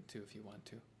can move it too if you want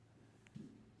to.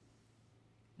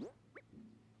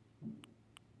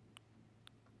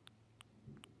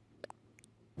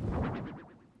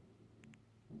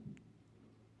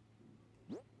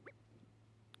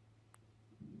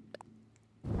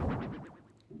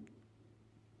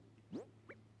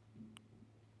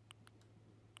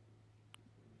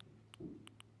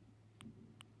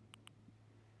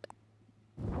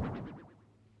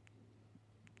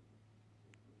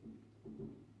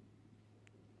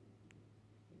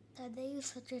 Dad, they use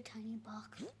such a tiny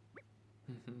box.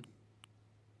 Mm-hmm.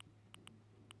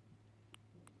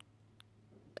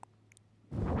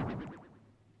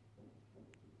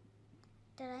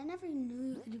 Dad, I never knew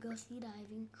you could go sea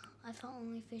diving. I thought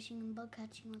only fishing and bug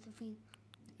catching was a thing.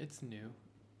 It's new.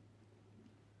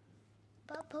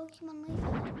 But Pokemon Life,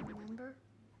 I remember.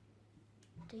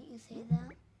 Didn't you say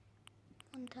that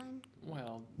one time?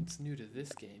 Well, it's new to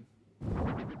this game.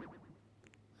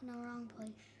 In the wrong place.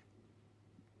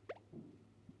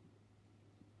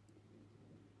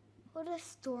 What does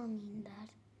store mean, Dad?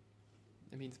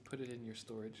 It means put it in your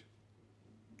storage.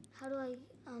 How do I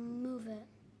move it?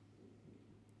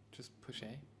 Just push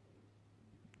A.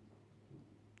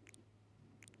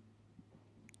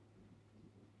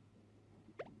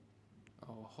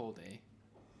 Oh, hold A.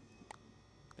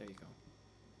 There you go.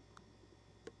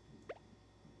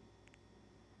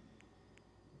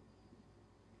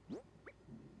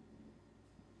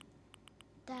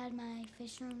 Dad, my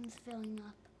fish room's filling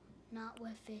up. not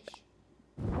with fish.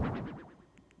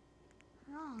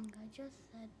 Wrong, I just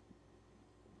said.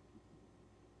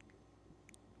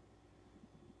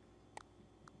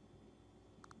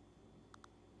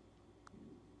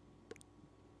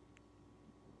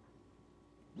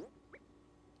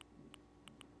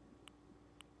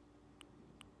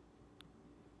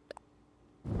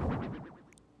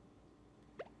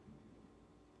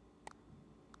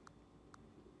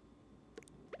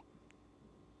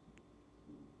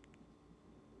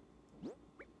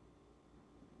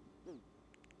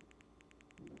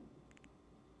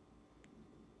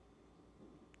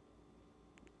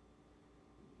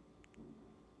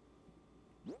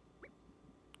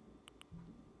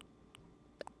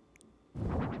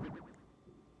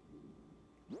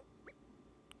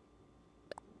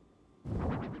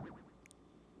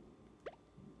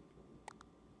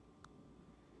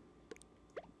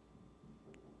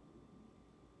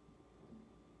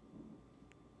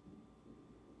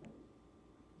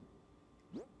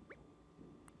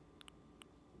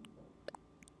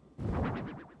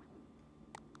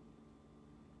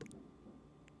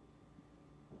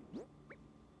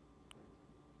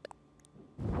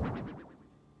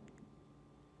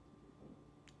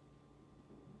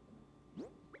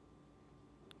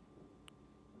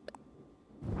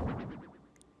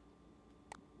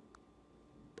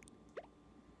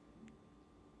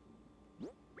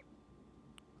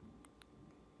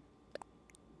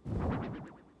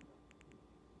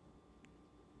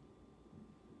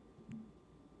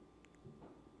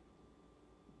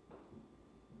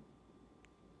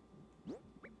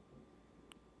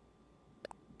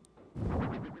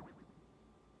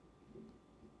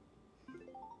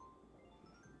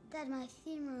 Dad, my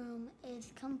theme room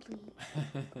is complete.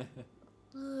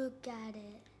 Look at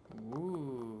it.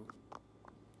 Ooh.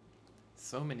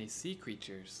 So many sea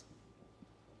creatures.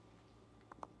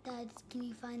 Dad, can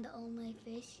you find the only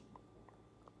fish?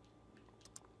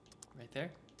 Right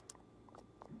there?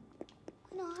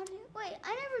 No, how do you... Wait,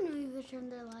 I never knew you could turn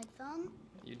the lights on.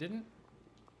 You didn't?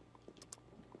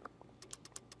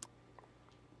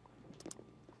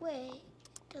 Wait,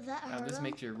 does that hurt This him?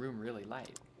 makes your room really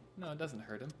light. No, it doesn't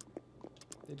hurt them.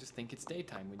 They just think it's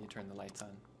daytime when you turn the lights on.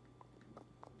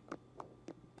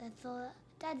 That's all.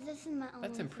 Dad, this is my only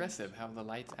That's impressive fish. how the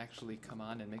lights actually come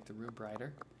on and make the room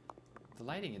brighter. The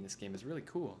lighting in this game is really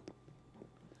cool.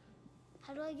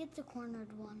 How do I get the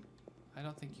cornered one? I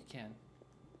don't think you can.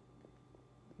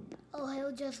 Oh,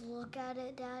 he'll just look at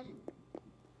it, Dad?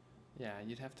 Yeah,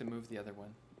 you'd have to move the other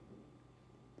one.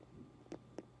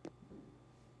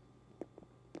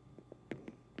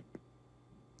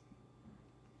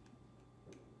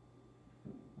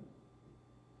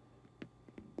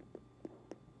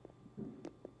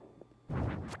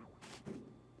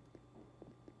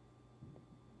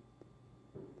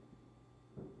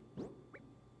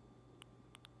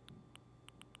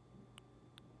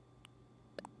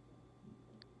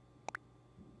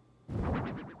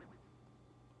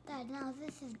 Dad, now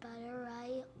this is better,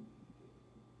 right?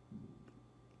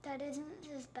 Dad, isn't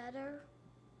this better?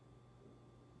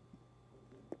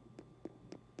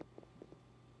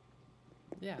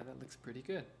 Yeah, that looks pretty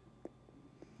good.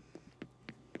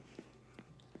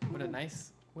 What a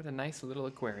nice little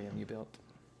aquarium you built.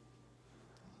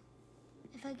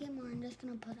 If I get more, I'm just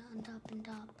gonna put it on top and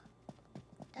top.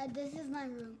 Dad, this is my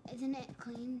room. Isn't it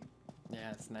clean?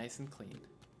 Yeah, it's nice and clean.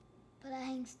 But I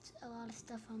hang a lot of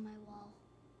stuff on my wall.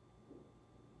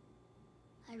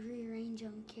 I rearrange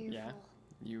them careful. Yeah?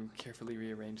 You carefully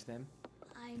rearrange them?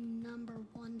 I'm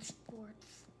 #1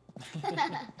 sports.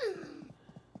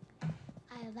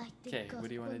 I like to Okay, go what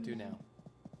do you want to do swimming. now?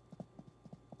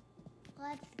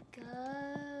 Let's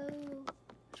go.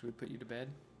 Should we put you to bed?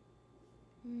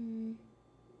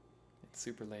 It's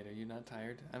super late. Are you not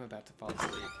tired? I'm about to fall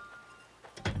asleep.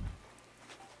 Is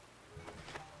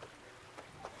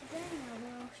there any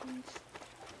other oceans?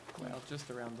 Well, just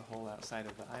around the whole outside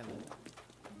of the island.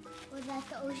 Was that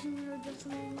the ocean we were just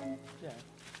swimming in? Yeah.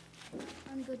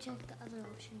 I'm gonna go check the other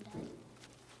ocean, Dad.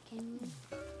 Can we?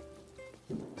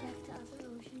 Check the other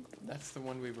ocean. That's the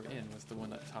one we were in, was the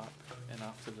one up top and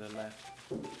off to the left.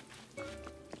 Can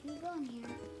you go in here?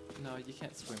 No, you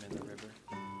can't swim in the river.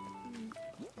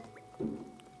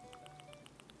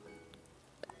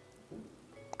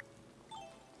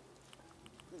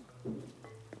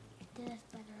 That's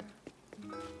better.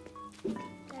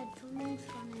 Dad, swimming's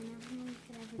fun and everyone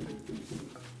could ever do this.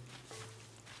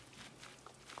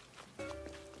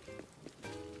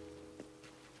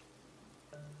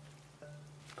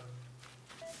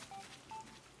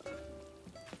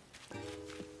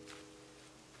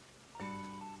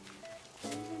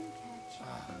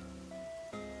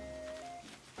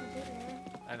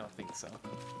 I don't think think so.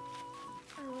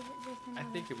 Or was it just I another?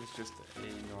 think it was just a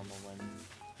normal one.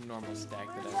 A normal stag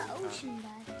that Where's I the caught. ocean,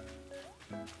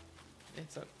 Dad?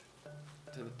 It's up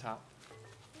to the top.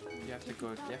 You have to go.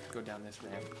 You have to go down this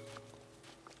ramp.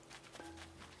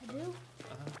 I do?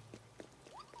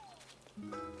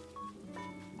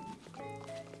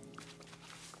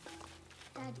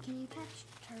 Dad, can you catch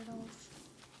turtles?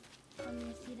 From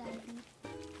the sea diving?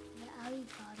 How you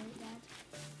caught it, Dad?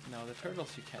 No, the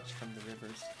turtles you catch from the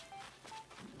rivers.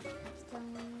 Still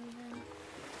in the river.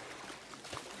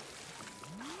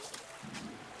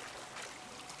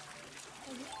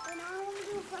 And I want to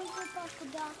do a front flip off the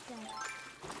dock, Dad.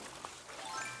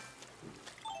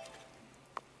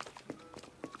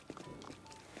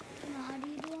 You know, how do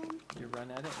you do them? You run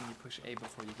at it and you push A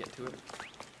before you get to it.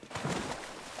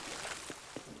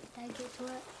 Did I get to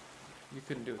it? You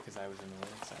couldn't do it because I was in the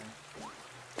way. Sorry.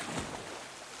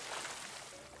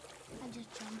 I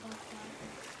just jump off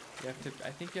that. You have to.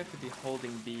 I think you have to be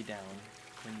holding B down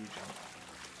when you jump.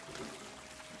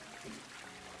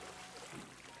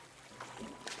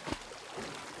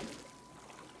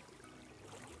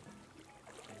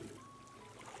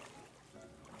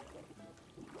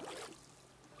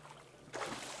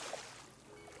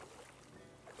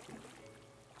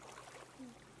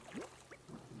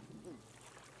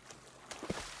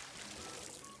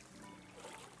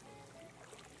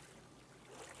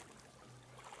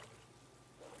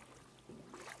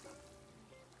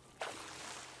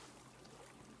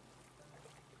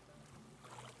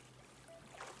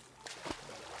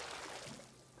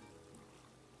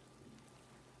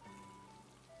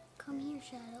 Come here,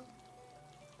 Shadow.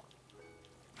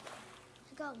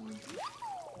 I got one.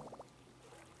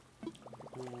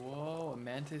 Whoa, a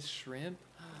mantis shrimp?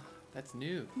 That's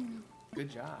new. Good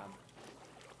job.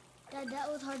 Dad,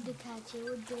 that was hard to catch. It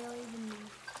would barely even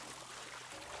move.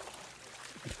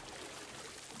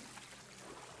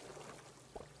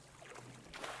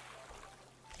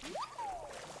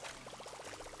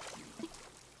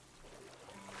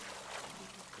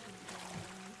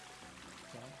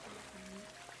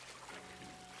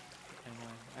 And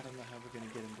I don't know how we're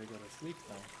gonna get him to go to sleep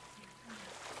though.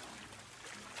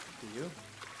 Do you?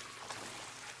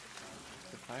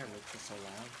 The fireworks are so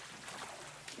loud.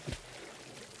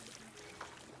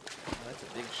 Oh, that's a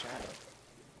big shadow.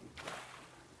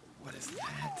 What is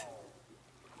that?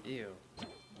 Ew.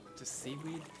 Just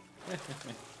seaweed? Dad,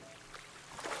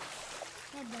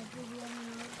 Dad, did you ever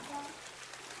notice that?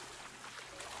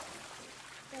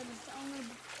 That is the only...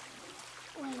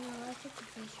 Wait, no, I took the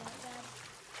fish out, Dad.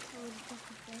 It was just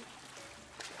a fish.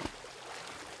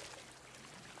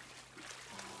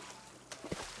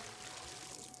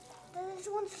 Dad, this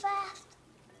one's fast.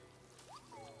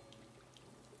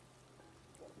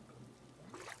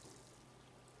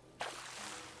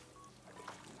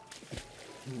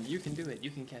 You can do it.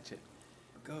 You can catch it.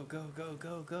 Go, go, go,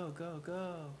 go, go, go,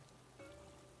 go.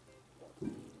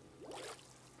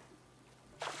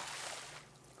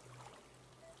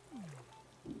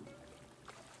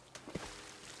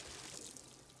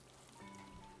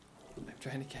 I'm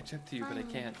trying to catch up to you, but I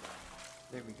can't.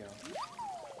 There we go.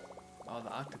 Oh,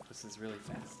 the octopus is really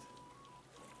fast.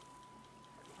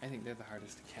 I think they're the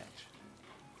hardest to catch.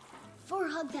 4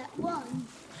 hugs at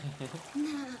once.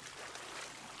 Nah.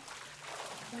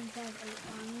 Once I have 8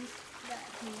 lungs, that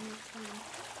can make sense.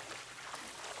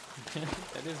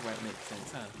 That is why it makes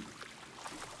sense, huh?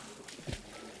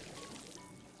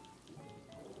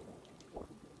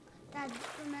 Dad,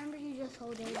 remember you just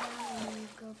hold A down and then you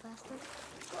go faster?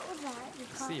 What was that? You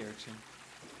caught... Sea urchin.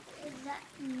 Is that...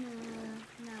 No,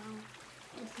 no.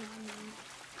 It's not me.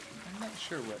 I'm not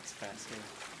sure what's faster.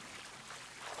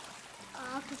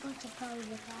 Octopus is probably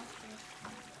the fastest.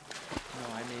 No,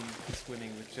 I mean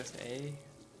swimming with just A,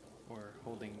 or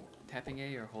tapping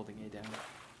A or holding A down.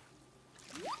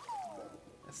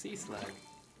 A sea slug.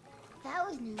 That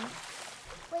was new.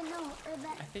 Wait, no, or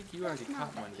that... I think you already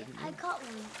caught one, didn't you? I caught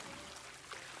one.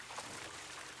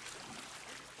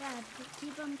 Dad,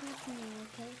 keep on pressing me,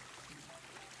 okay?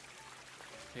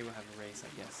 Okay, we'll have a race, I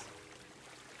guess.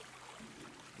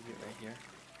 You get right here.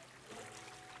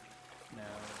 No,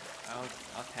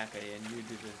 I'll tap A and you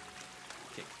do the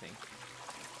kick thing.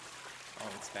 Oh,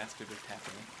 it's faster to tap A.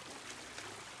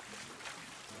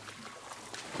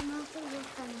 I'm also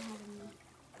just kind of ahead of me.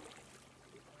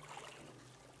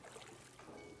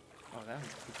 Oh, that was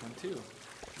a quick one too.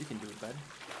 You can do it, bud.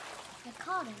 I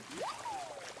caught it.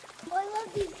 Oh, I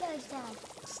love these guys, Dad.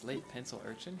 A slate pencil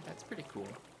urchin? That's pretty cool.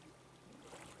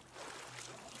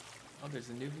 Oh, there's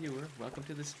a new viewer. Welcome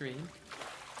to the stream.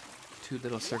 2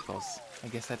 little circles. I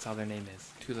guess that's all their name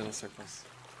is. 2 little circles.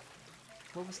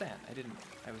 What was that?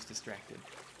 I was distracted.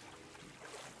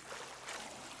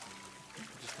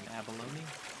 abalone.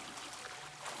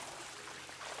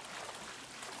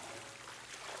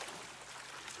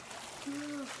 Two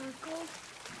little circles.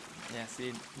 Yeah,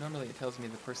 see, normally it tells me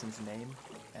the person's name,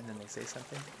 and then they say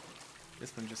something.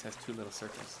 This one just has two little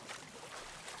circles.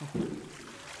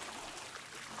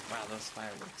 Wow, those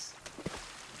fireworks.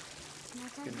 Can I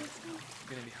touch this one? It's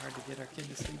gonna be hard to get our kid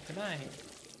to sleep tonight.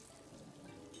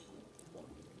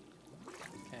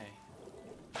 Okay,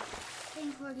 I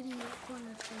think we're getting that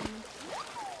corner for me.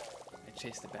 I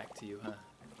chased it back to you, huh?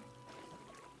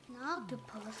 An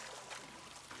octopus.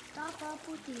 Stop up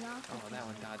with the octopus. Oh, that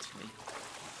one dodged me.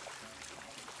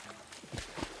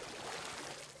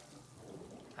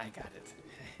 I got it.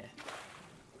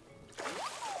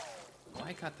 Oh,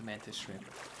 I caught the mantis shrimp.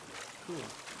 Cool.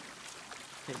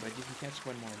 Okay, bud, you can catch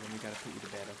one more, and then we gotta put you to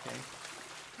bed, okay?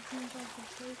 You think I should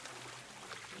sleep?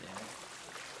 Yeah.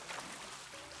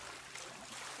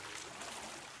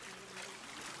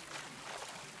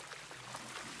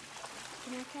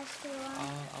 Can I catch the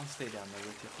alarm? I'll stay down there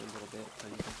with you for a little bit until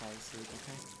you can fall asleep,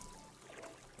 okay?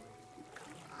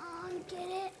 Get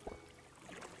it?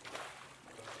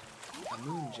 A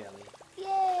moon jelly. Yay,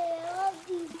 I love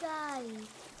these guys.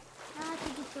 Now I have to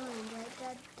get the land, right,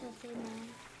 Dad, to save my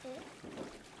it.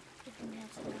 You can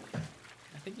have stuff.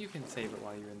 I think you can save it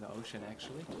while you're in the ocean,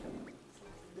 actually.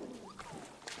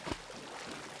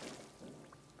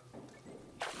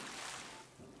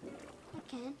 I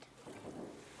can't.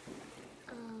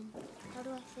 How do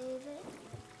I save it?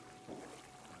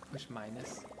 Push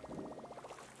minus.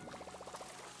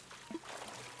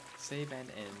 Save and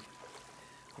end.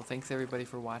 Well, thanks everybody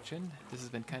for watching. This has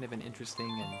been kind of an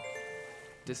interesting and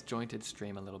disjointed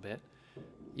stream a little bit.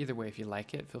 Either way, if you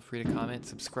like it, feel free to comment,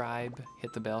 subscribe,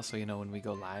 hit the bell so you know when we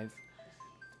go live.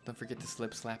 Don't forget to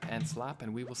slip, slap, and slop,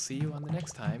 and we will see you on the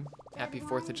next time. Happy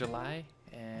 4th of July,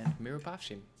 and Miru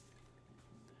Pavshim.